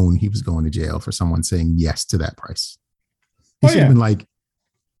have known he was going to jail for someone saying yes to that price. He should have been like,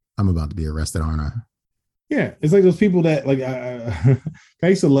 "I'm about to be arrested, aren't I?" Yeah, it's like those people that like I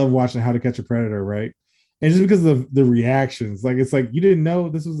used to love watching How to Catch a Predator, right? And just because of the reactions, like it's like you didn't know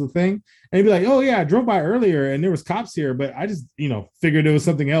this was a thing, and you'd be like, "Oh yeah, I drove by earlier and there was cops here, but I just figured it was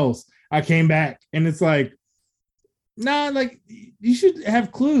something else. I came back," and it's like, nah, like you should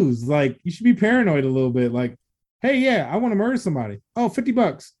have clues. Like you should be paranoid a little bit. Like, hey, yeah, I want to murder somebody. Oh,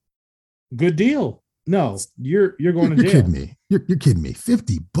 $50, good deal. No, you're going to jail. You're kidding me. You're kidding me.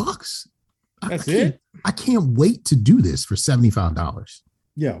 $50. That's it. I can't wait to do this for $75.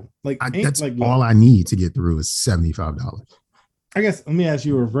 Yeah, that's all I need to get through is $75. I guess let me ask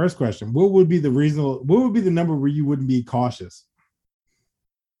you a reverse question. What would be the number where you wouldn't be cautious?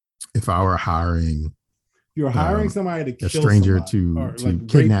 If I were hiring You're hiring somebody to a kill stranger somebody, to like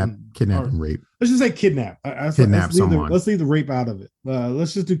kidnap or and rape. let's just say kidnap. Kidnap someone. Let's leave the rape out of it.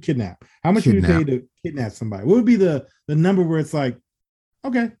 Let's just do kidnap. How much would you Kidnap. pay to kidnap somebody? What would be the number where it's like,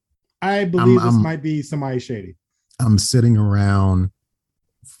 okay, I believe this might be somebody shady. I'm sitting around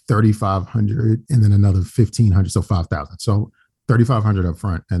 3,500 and then another 1,500, so 5,000. So 3,500 up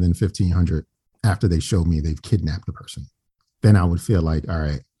front and then 1,500 after they show me they've kidnapped the person. Then I would feel like, all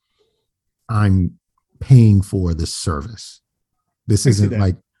right, I'm paying for the service. This isn't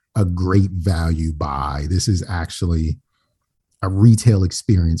like a great value buy. This is actually a retail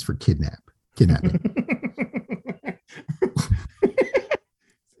experience for kidnapping.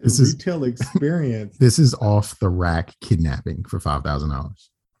 This is retail experience. This is off the rack kidnapping for $5,000.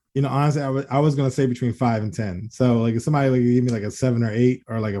 You know, honestly, I was gonna say between 5 and 10. So like if somebody like give me like a 7 or 8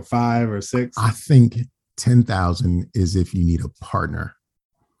 or like a 5 or 6. I think 10,000 is if you need a partner.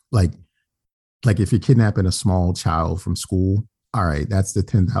 Like if you're kidnapping a small child from school, all right, that's the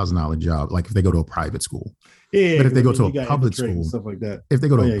 $10,000 job. Like if they go to a private school. Yeah, but if they go to a public school, stuff like that. If they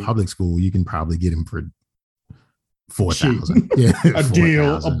go to a public school, you can probably get him for 4,000. Yeah, a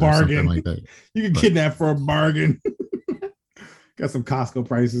deal, a bargain. Like that. You can kidnap for a bargain. Got some Costco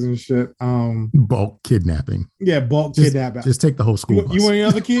prices and shit. Bulk kidnapping. Yeah, bulk kidnapping. Just take the whole school. You want any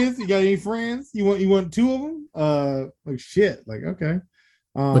other kids? You got any friends? You want 2 of them? Like shit. Like okay.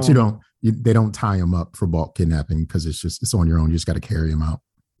 But they don't tie them up for bulk kidnapping because it's on your own. You just got to carry them out.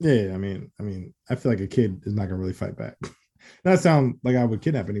 Yeah, I mean, I feel like a kid is not gonna really fight back. That sounds like I would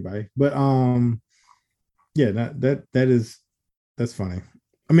kidnap anybody, but yeah, that's funny.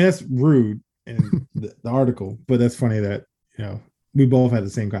 I mean, that's rude in the article, but that's funny that we both had the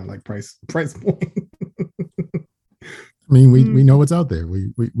same kind of like price point. I mean, we know what's out there.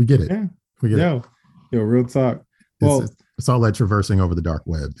 We get it. Yeah, we get it. Yo, real talk. Well, it's all that traversing over the dark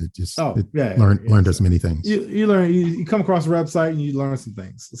web. It just learned us many things. You learn. You come across a website and you learn some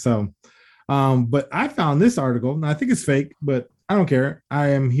things. So, but I found this article, and I think it's fake, but I don't care. I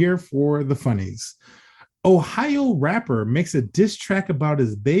am here for the funnies. Ohio rapper makes a diss track about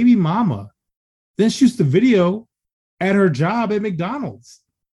his baby mama, then shoots the video at her job at McDonald's.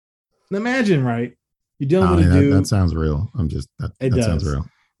 Imagine, right? You're dealing with a dude. That sounds real. That sounds real.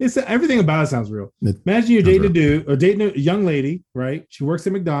 It's everything about it sounds real. Imagine you're dating a dude or dating a young lady, right? She works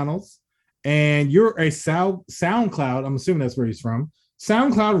at McDonald's, and you're a SoundCloud. I'm assuming that's where he's from.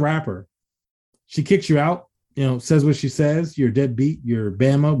 SoundCloud rapper. She kicks you out. Says what she says. You're deadbeat. You're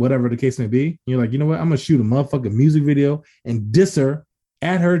Bama, whatever the case may be. You're like, you know what? I'm gonna shoot a motherfucking music video and diss her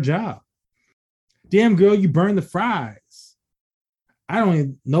at her job. Damn girl, you burn the fries. I don't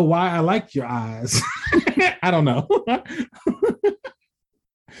even know why I like your eyes. I don't know.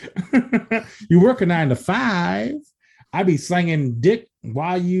 You work a 9 to 5. I be slinging dick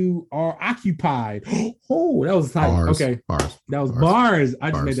while you are occupied. Oh, that was tight. Bars, okay, bars. That was bars. I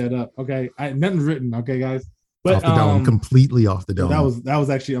just made that up. Okay, nothing's written. Okay, guys. But off the dome, completely off the dome. That was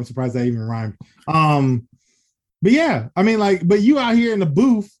actually. I'm surprised that even rhymed. But yeah, I mean, like, but you out here in the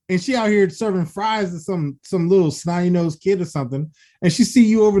booth, and she out here serving fries to some little snotty nosed kid or something, and she see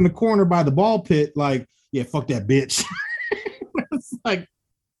you over in the corner by the ball pit, like, yeah, fuck that bitch. It's like,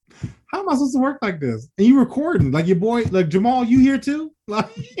 how am I supposed to work like this? And you recording, like your boy, like Jamal, you here too? Like,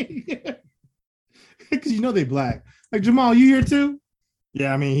 because they black. Like Jamal, you here too?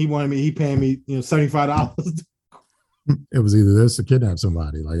 Yeah, I mean, he paying me, $75. It was either this or kidnap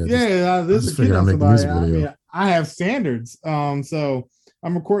somebody. Like, this is kidnap somebody. I mean, I have standards. So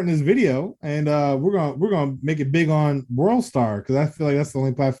I'm recording this video, and we're gonna make it big on WorldStar because I feel like that's the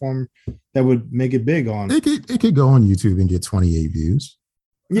only platform that would make it big on. It could go on YouTube and get 28 views.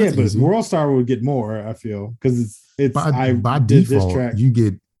 That's but easy. WorldStar would get more. I feel because it's by default you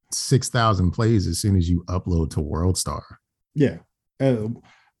get 6,000 plays as soon as you upload to WorldStar. Yeah,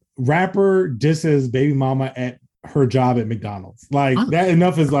 rapper disses baby mama at her job at McDonald's. Like that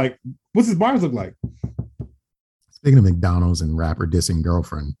enough is like, what's his bars look like? Speaking of McDonald's and rapper dissing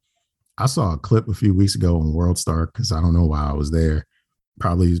girlfriend, I saw a clip a few weeks ago on WorldStar because I don't know why I was there.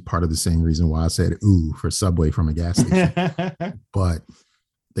 Probably part of the same reason why I said ooh for Subway from a gas station. But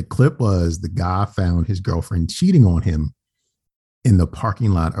the clip was the guy found his girlfriend cheating on him in the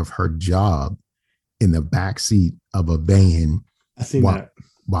parking lot of her job in the back seat of a van. I seen that.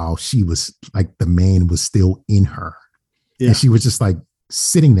 While she was like, the man was still in her. Yeah. And she was just like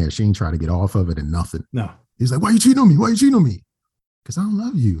sitting there. She ain't trying to get off of it and nothing. No. He's like, why are you cheating on me? Why are you cheating on me? Because I don't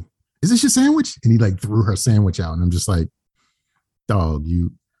love you. Is this your sandwich? And he like threw her sandwich out. And I'm just like, dog,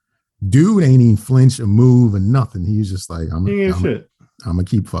 dude ain't even flinch or move or nothing. He was just like, I'm gonna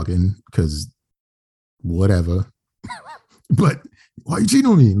keep fucking because whatever. But Why are you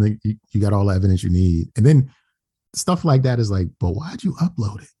cheating on me? And like, you got all the evidence you need. And then stuff like that is like, but why'd you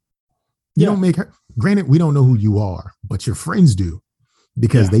upload it? You don't make her. Granted, we don't know who you are, but your friends do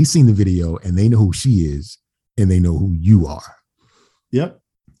because they seen the video and they know who she is and they know who you are. Yep.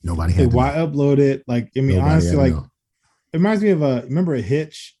 Nobody had why upload it? Like, I mean, honestly, like, it reminds me of remember a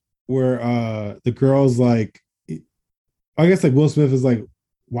Hitch where the girl's like, I guess like Will Smith is like,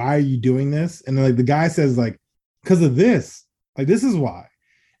 why are you doing this? And then like the guy says like, because of this, like this is why.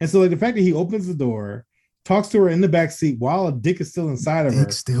 And so like the fact that he opens the door, talks to her in the back seat while a dick is still inside of her.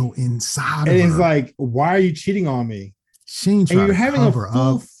 Dick still inside and of her. And it's like, why are you cheating on me? She ain't and you're having a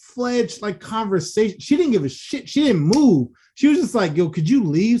full-fledged like conversation. She didn't give a shit. She didn't move. She was just like, yo, could you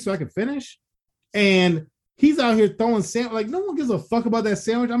leave so I could finish? And he's out here throwing sandwich. Like, no one gives a fuck about that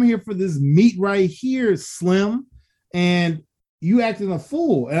sandwich. I'm here for this meat right here, Slim. And you acting a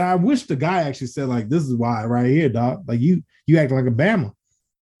fool. And I wish the guy actually said, like, this is why right here, dog. Like, you acting like a Bama.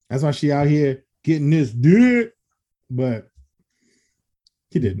 That's why she out here getting this dick. But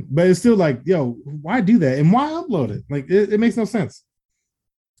he didn't. But it's still like, yo, why do that? And why upload it? Like, it makes no sense.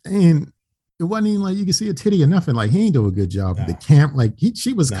 And it wasn't even like you can see a titty or nothing. Like, he ain't do a good job. The camp, like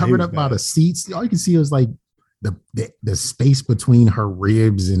she was covered up by the seats. All you can see was like the space between her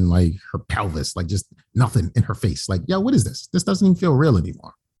ribs and like her pelvis, like just nothing in her face. Like, yo, what is this? This doesn't even feel real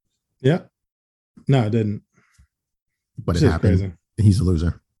anymore. Yeah. No, it didn't. But it happened. Crazy. He's a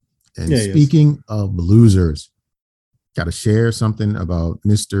loser. And speaking of losers, got to share something about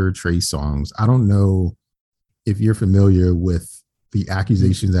Mr. Trey Songz. I don't know if you're familiar with the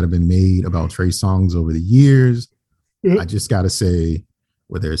accusations that have been made about Trey Songz over the years. I just got to say,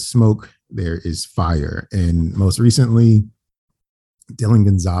 where there's smoke, there is fire. And most recently, Dylan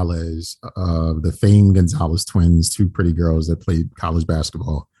Gonzalez, the famed Gonzalez twins, two pretty girls that played college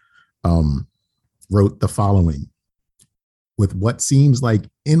basketball, wrote the following. With what seems like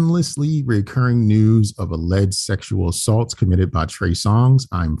endlessly recurring news of alleged sexual assaults committed by Trey Songz,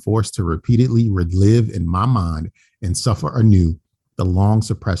 I'm forced to repeatedly relive in my mind and suffer anew the long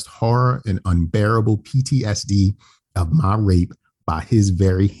suppressed horror and unbearable PTSD of my rape by his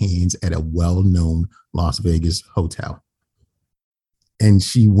very hands at a well-known Las Vegas hotel. And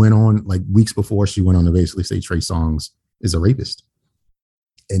she went on, like weeks before, she went on to basically say Trey Songz is a rapist.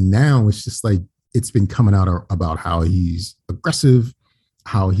 And now it's just like, it's been coming out about how he's aggressive,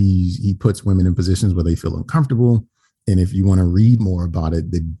 how he puts women in positions where they feel uncomfortable. And if you want to read more about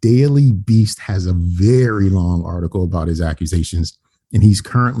it, the Daily Beast has a very long article about his accusations. And he's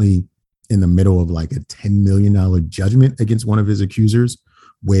currently in the middle of like a $10 million judgment against one of his accusers,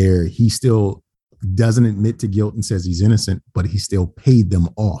 where he still doesn't admit to guilt and says he's innocent, but he still paid them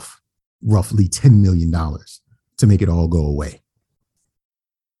off roughly $10 million to make it all go away.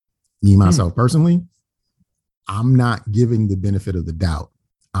 Me, myself, personally, I'm not giving the benefit of the doubt.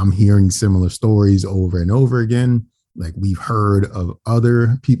 I'm hearing similar stories over and over again. Like, we've heard of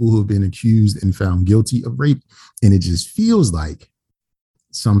other people who have been accused and found guilty of rape. And it just feels like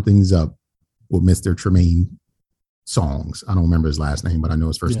something's up with Mr. Tremaine Songz. I don't remember his last name, but I know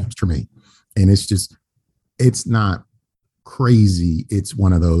his first name is Tremaine. And it's not crazy. It's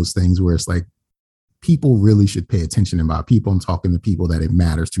one of those things where it's like, people really should pay attention. And by people, I'm talking to people that it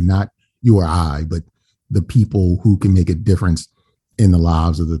matters to, not you or I, but the people who can make a difference in the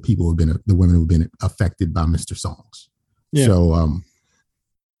lives of the people who've been, the women who've been affected by Mr. Songz. Yeah. So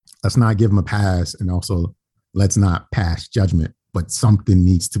let's not give him a pass. And also let's not pass judgment, but something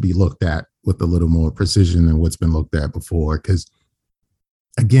needs to be looked at with a little more precision than what's been looked at before. Because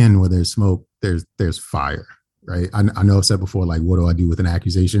again, where there's smoke, there's fire, right? I know I've said before, like, what do I do with an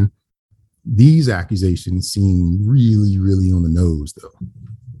accusation? These accusations seem really, really on the nose,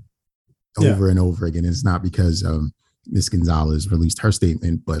 though, over and over again. It's not because Ms. Gonzalez released her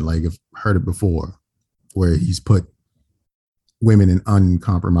statement, but like I've heard it before, where he's put women in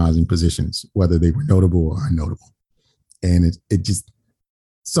uncompromising positions, whether they were notable or unnotable. And it just,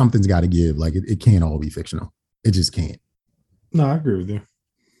 something's got to give. Like, it can't all be fictional. It just can't. No, I agree with you.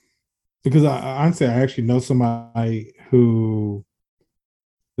 Because honestly, I actually know somebody who,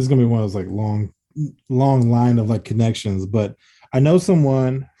 this is gonna be one of those like long line of like connections, but I know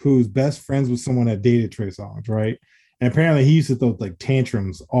someone who's best friends with someone that dated Trey Songz, right? And apparently he used to throw like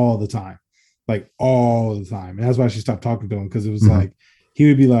tantrums all the time. And that's why she stopped talking to him, because it was like, he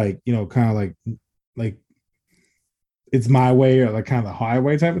would be like, you know, kind of like it's my way, or like kind of the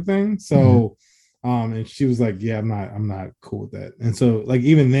highway type of thing. So and she was like, yeah, I'm not cool with that. And so like,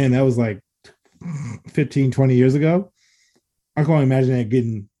 even then, that was like 15, 20 years ago. I can only imagine it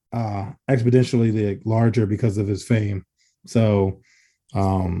getting exponentially larger because of his fame. So,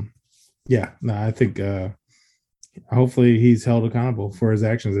 I think hopefully he's held accountable for his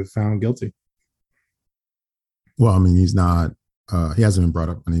actions if found guilty. Well, I mean, he's not. He hasn't been brought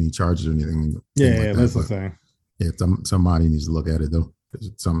up on any charges or anything. Yeah, that's the thing. Yeah, somebody needs to look at it though.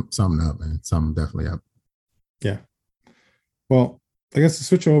 Something up, man. Something definitely up. Yeah. Well, I guess to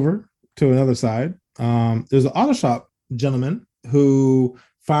switch over to another side, there's an auto shop gentleman who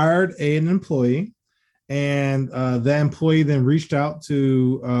fired an employee, and that employee then reached out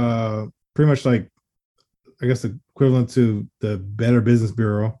to pretty much like, I guess, the equivalent to the Better Business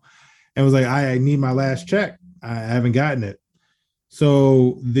Bureau, and was like, I need my last check. I haven't gotten it.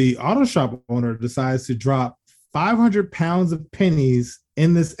 So the auto shop owner decides to drop 500 pounds of pennies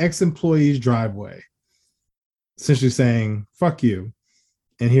in this ex-employee's driveway, essentially saying, fuck you,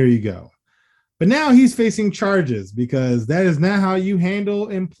 and here you go. But now he's facing charges because that is not how you handle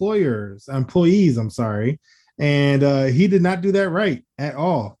employees, I'm sorry. And he did not do that right at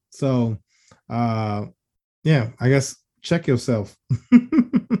all. So, yeah, I guess check yourself.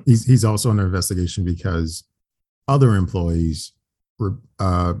 He's also under investigation because other employees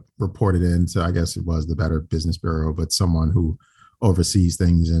reported into, I guess it was the Better Business Bureau, but someone who oversees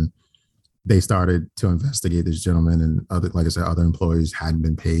things, and they started to investigate this gentleman, and other, like I said, other employees hadn't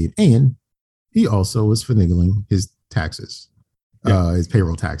been paid, and he also was finagling his taxes, his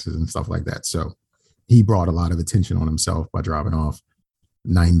payroll taxes and stuff like that. So he brought a lot of attention on himself by dropping off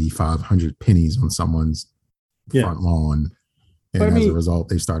 9,500 pennies on someone's front lawn. And as a result,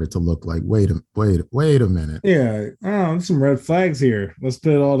 they started to look like, wait a minute. Yeah, there's some red flags here. Let's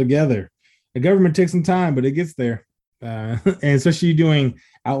put it all together. The government takes some time, but it gets there. And especially doing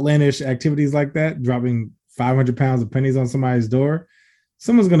outlandish activities like that, dropping 500 pounds of pennies on somebody's door.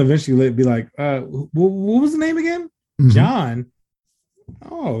 Someone's going to eventually be like, what was the name again? Mm-hmm. John.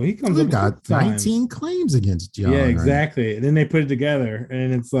 Oh, he comes up. Got 19 claims against John. Yeah, exactly. Right? And then they put it together,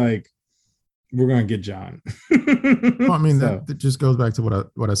 and it's like, we're gonna get John. Well, I mean, that just goes back to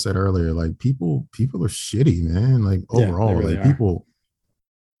what I said earlier. Like people are shitty, man. Like overall, really like people.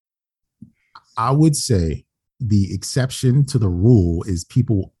 I would say the exception to the rule is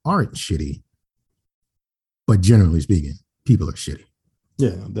people aren't shitty, but generally speaking, people are shitty.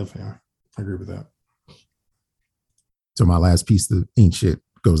 Yeah, no, definitely are. I agree with that. So my last piece of ain't shit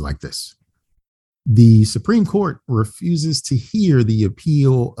goes like this. The Supreme Court refuses to hear the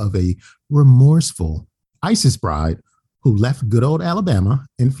appeal of a remorseful ISIS bride who left good old Alabama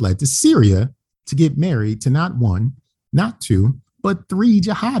and fled to Syria to get married to not one, not two, but three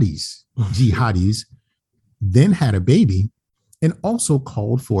jihadis, then had a baby, and also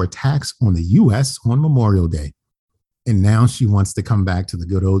called for attacks on the U.S. on Memorial Day. And now she wants to come back to the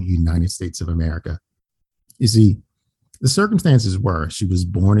good old United States of America. You see, the circumstances were she was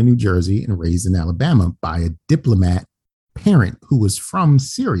born in New Jersey and raised in Alabama by a diplomat parent who was from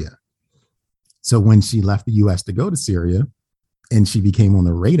Syria. So when she left the U.S. to go to Syria and she became on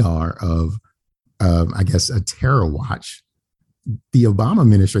the radar of, I guess, a terror watch, the Obama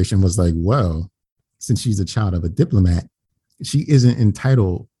administration was like, well, since she's a child of a diplomat, she isn't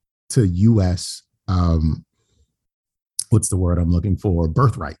entitled to U.S., what's the word I'm looking for?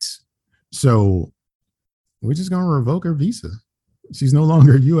 Birthrights. So we're just going to revoke her visa. She's no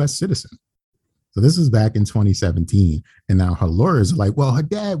longer a U.S. citizen. So this was back in 2017. And now her lawyers are like, well, her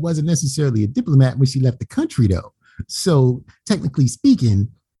dad wasn't necessarily a diplomat when she left the country, though. So technically speaking,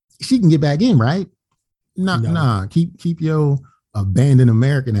 she can get back in, right? Nah. Keep your abandoned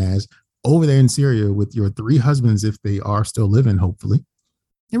American ass over there in Syria with your three husbands, if they are still living, hopefully,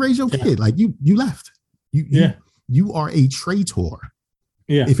 and raise your kid. Like you left. You are a traitor.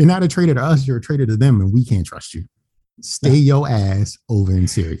 Yeah. If you're not a traitor to us, you're a traitor to them, and we can't trust you. Stay your ass over in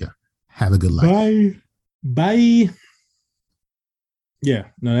Syria. Have a good life. Bye. Yeah,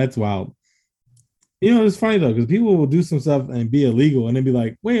 no, that's wild. You know, it's funny though, because people will do some stuff and be illegal and then be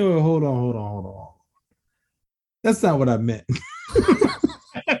like, wait, hold on. That's not what I meant.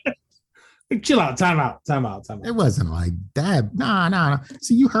 Like, chill out, time out. It wasn't like that. Nah.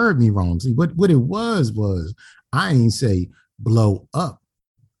 See, you heard me wrong. See, what it was I ain't say blow up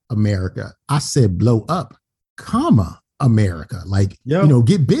America. I said blow up, America. Like,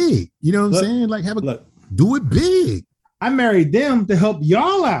 get big. You know what I'm saying? Like, do it big. I married them to help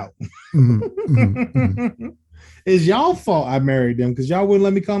y'all out. It's y'all fault I married them because y'all wouldn't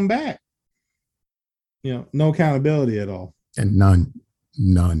let me come back. No accountability at all. And none.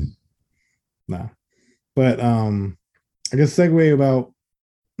 Nah. But I guess segue about.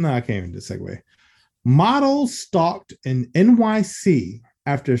 No, I can't even do segue. Model stalked in NYC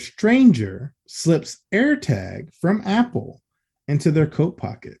after stranger slips AirTag from Apple into their coat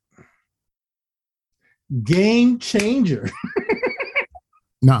pocket. Game changer.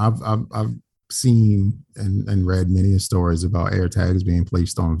 No, I've seen and read many stories about AirTags being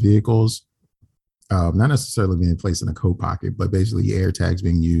placed on vehicles, not necessarily being placed in a coat pocket, but basically AirTags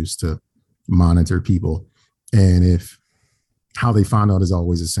being used to monitor people. And if how they find out is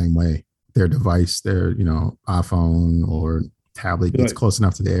always the same way, their device, their iPhone or tablet gets close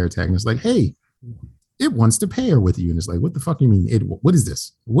enough to the AirTag, and it's like, hey, it wants to pair with you, and it's like, what the fuck do you mean? What is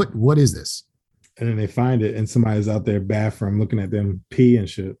this? What is this? And then they find it, and somebody's out there bathroom looking at them pee and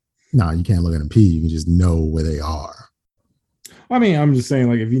shit. No, you can't look at them pee. You can just know where they are. I mean, I'm just saying,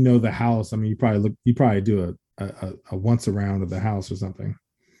 like, if you know the house, I mean, you probably do a once around of the house or something.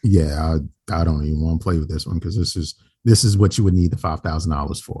 Yeah, I don't even want to play with this one because this is what you would need the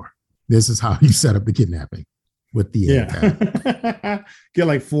 $5,000 for. This is how you set up the kidnapping with the AirTag. Get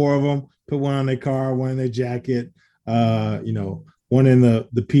like 4 of them, put one on their car, one in their jacket, one in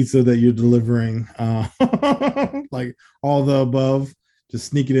the pizza that you're delivering, like all the above. Just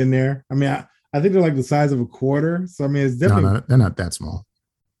sneak it in there. I mean, I think they're like the size of a quarter. So I mean, it's definitely no, they're not that small.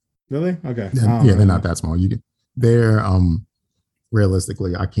 Really? Okay. They're not that small. They're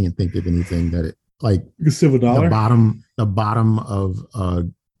realistically, I can't think of anything that it like Silver Dollar. The bottom of a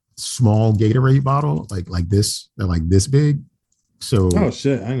small Gatorade bottle, like this, they're like this big. So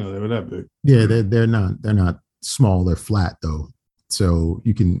shit, I know they were that big. Yeah, they're not small, they're flat though. So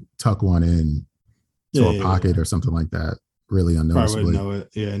you can tuck one in to a pocket or something like that. Really unnoticeably. Probably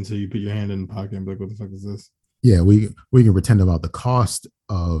wouldn't know it, until you put your hand in the pocket and be like, what the fuck is this? Yeah, we can pretend about the cost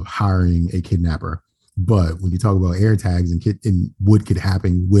of hiring a kidnapper, but when you talk about AirTags and what could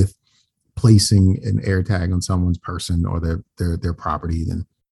happen with placing an AirTag on someone's person or their property, then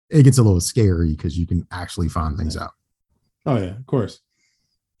it gets a little scary because you can actually find things out. Oh yeah, of course.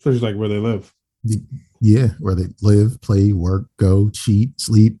 Especially like where they live. Yeah, where they live, play, work, go, cheat,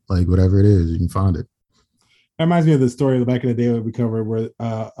 sleep, like whatever it is, you can find it. That reminds me of the story back in the day that we covered where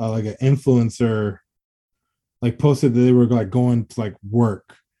like an influencer like posted that they were like going to like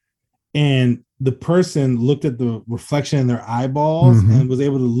work, and the person looked at the reflection in their eyeballs and was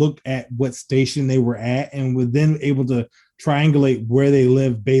able to look at what station they were at and was then able to triangulate where they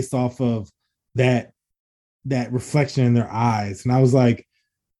live based off of that reflection in their eyes. And I was like,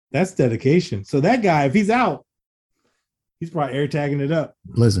 that's dedication. So that guy, if he's out, he's probably AirTagging it up.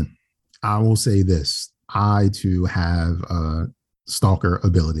 Listen, I will say this. I too have a stalker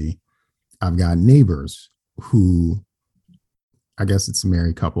ability. I've got neighbors who, I guess it's a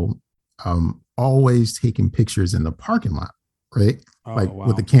married couple, always taking pictures in the parking lot, right?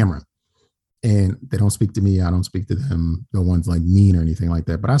 With the camera. And they don't speak to me. I don't speak to them. No one's like mean or anything like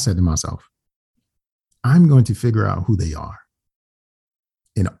that. But I said to myself, I'm going to figure out who they are.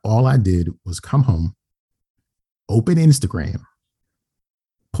 And all I did was come home, open Instagram,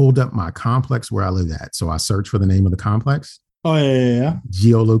 pulled up my complex where I live at. So I searched for the name of the complex. Oh, yeah.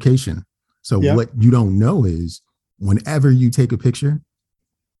 Geolocation. So what you don't know is whenever you take a picture,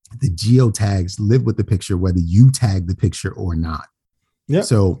 the geotags live with the picture, whether you tag the picture or not. Yep.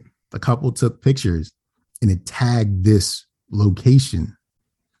 So the couple took pictures and it tagged this location.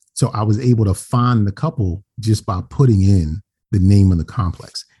 So I was able to find the couple just by putting in the name of the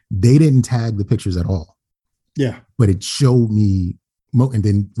complex. They didn't tag the pictures at all. Yeah. But it showed me, and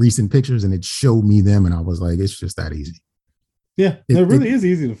then recent pictures, and it showed me them. And I was like, it's just that easy. Yeah, it really is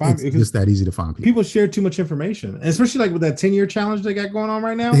easy to find. It's just that easy to find people. People share too much information, and especially like with that 10-year challenge they got going on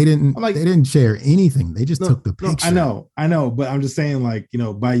right now. They didn't share anything. They just took the picture. I know, but I'm just saying, like,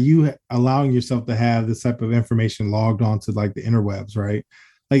 by you allowing yourself to have this type of information logged onto like the interwebs, right?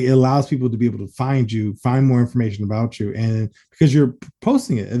 Like it allows people to be able to find you, find more information about you, and because you're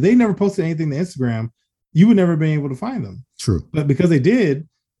posting it. If they never posted anything to Instagram, you would never be able to find them. True, but because they did,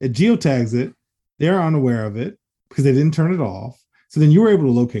 it geotags it. They're unaware of it because they didn't turn it off. So then you were able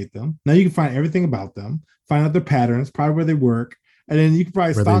to locate them. Now you can find everything about them, find out their patterns, probably where they work, and then you can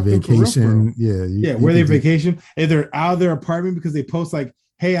probably stalk them for real. Where they vacation. If they're out of their apartment because they post like,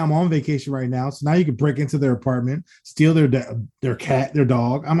 hey, I'm on vacation right now. So now you can break into their apartment, steal their cat, their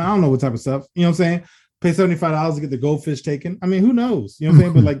dog. I mean, I don't know what type of stuff. You know what I'm saying? Pay $75 to get the goldfish taken. I mean, who knows? You know what I'm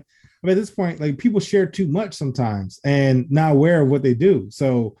saying? But like, I mean, at this point, like people share too much sometimes and not aware of what they do.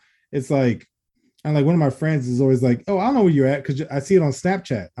 So it's like, and like one of my friends is always like, oh, I don't know where you're at because I see it on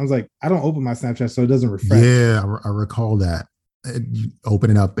Snapchat. I was like, I don't open my Snapchat so it doesn't refresh. Yeah, I recall that. You open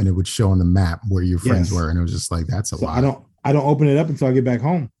it up and it would show on the map where your friends were. And it was just like, that's a lot. I don't open it up until I get back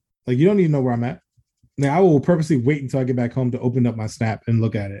home. Like, you don't even know where I'm at. Now, I will purposely wait until I get back home to open up my Snap and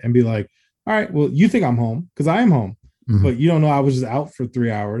look at it and be like, all right, well, you think I'm home because I am home. Mm-hmm. But you don't know I was just out for 3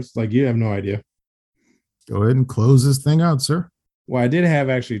 hours. Like, you have no idea. Go ahead and close this thing out, sir. Well, I did have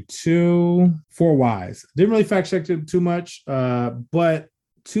actually 4 whys. Didn't really fact check it too much, but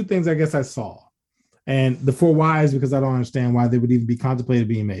two things I guess I saw. And the four whys, because I don't understand why they would even be contemplated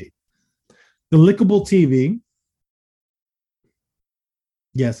being made. The lickable TV.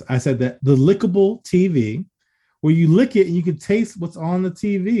 Yes, I said that. The lickable TV, where you lick it and you can taste what's on the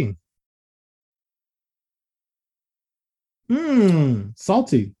TV.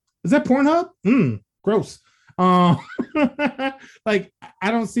 Salty. Is that Pornhub? Gross. Like,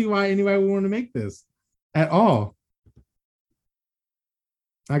 I don't see why anybody would want to make this at all.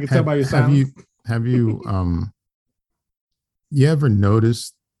 I can tell by your silence. Have you you ever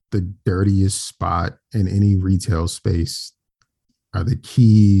noticed the dirtiest spot in any retail space are the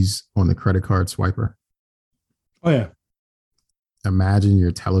keys on the credit card swiper? Oh yeah. Imagine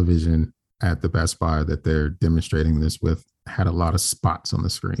your television at the Best Buy that they're demonstrating this with had a lot of spots on the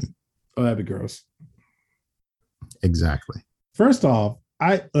screen. Oh, that'd be gross. Exactly. First off,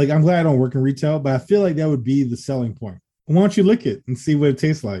 I'm glad I don't work in retail, but I feel like that would be the selling point. Why don't you lick it and see what it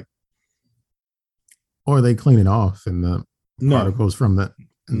tastes like? Or they clean it off and the particles from the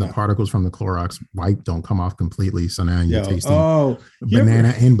particles from the Clorox wipe don't come off completely. So now you're tasting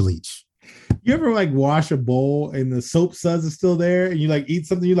banana and bleach. You ever like wash a bowl and the soap suds is still there and you like eat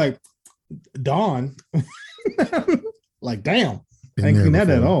something, you like, Dawn. Like, damn. I ain't clean that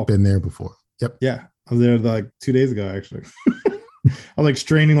at all. Been there before. Yep. Yeah. I was there like 2 days ago, actually. I was like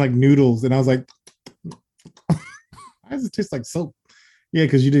straining like noodles and I was like, why does it taste like soap? Yeah,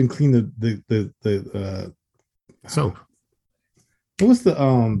 because you didn't clean the soap. What was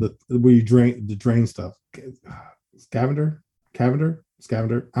the where you drain stuff? Scavenger? I don't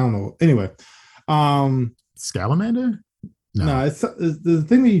know. Anyway, Scalamander? No, it's the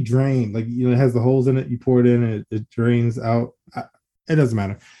thing that you drain. Like, you know, it has the holes in it. You pour it in, and it drains out. It doesn't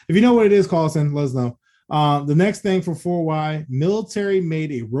matter. If you know what it is, call us in. Let us know. The next thing for 4Y, military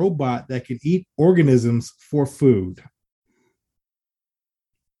made a robot that can eat organisms for food.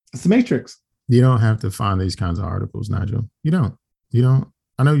 It's the Matrix. You don't have to find these kinds of articles, Nigel. You don't.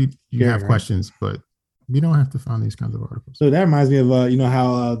 I know you have questions, but you don't have to find these kinds of articles. So that reminds me of,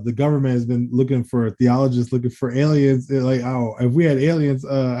 how the government has been looking for theologists, looking for aliens. They're like, oh, if we had aliens,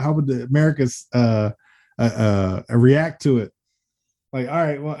 how would the Americans react to it? Like, all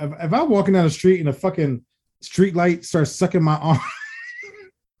right, well, if I'm walking down the street and a fucking street light starts sucking my arm,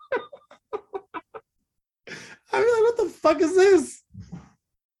 I'm like, what the fuck is this?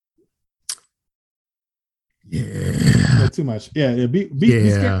 Yeah. Not too much. Yeah. Be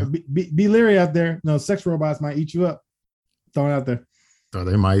scared. Be leery out there. No, sex robots might eat you up. Throw it out there. So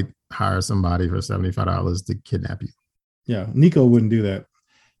they might hire somebody for $75 to kidnap you. Yeah. Nico wouldn't do that.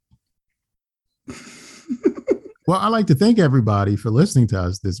 Well, I'd like to thank everybody for listening to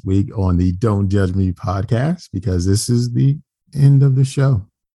us this week on the Don't Judge Me podcast, because this is the end of the show.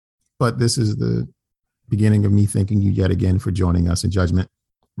 But this is the beginning of me thanking you yet again for joining us in judgment.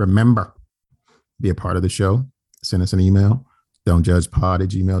 Remember, be a part of the show. Send us an email,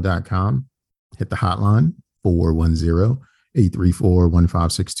 don'tjudgepod@gmail.com. Hit the hotline,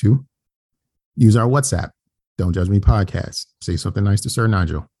 410-834-1562. Use our WhatsApp, Don't Judge Me Podcast. Say something nice to Sir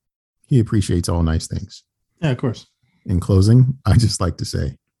Nigel. He appreciates all nice things. Yeah, of course. In closing, I just like to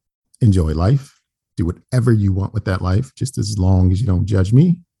say, enjoy life. Do whatever you want with that life, just as long as you don't judge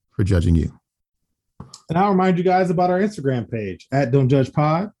me for judging you. And I'll remind you guys about our Instagram page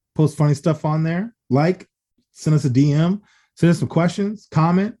 @Don'tJudgePod. Post funny stuff on there. Like, send us a DM, send us some questions,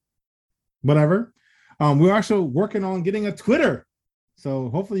 comment, whatever. We're also working on getting a Twitter. So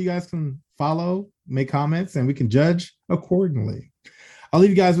hopefully you guys can follow, make comments, and we can judge accordingly. I'll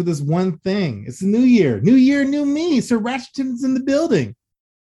leave you guys with this one thing. It's a new year. New year, new me. Sir Ratcheton's in the building.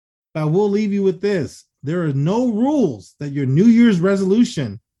 But I will leave you with this. There are no rules that your New Year's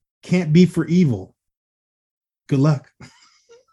resolution can't be for evil. Good luck.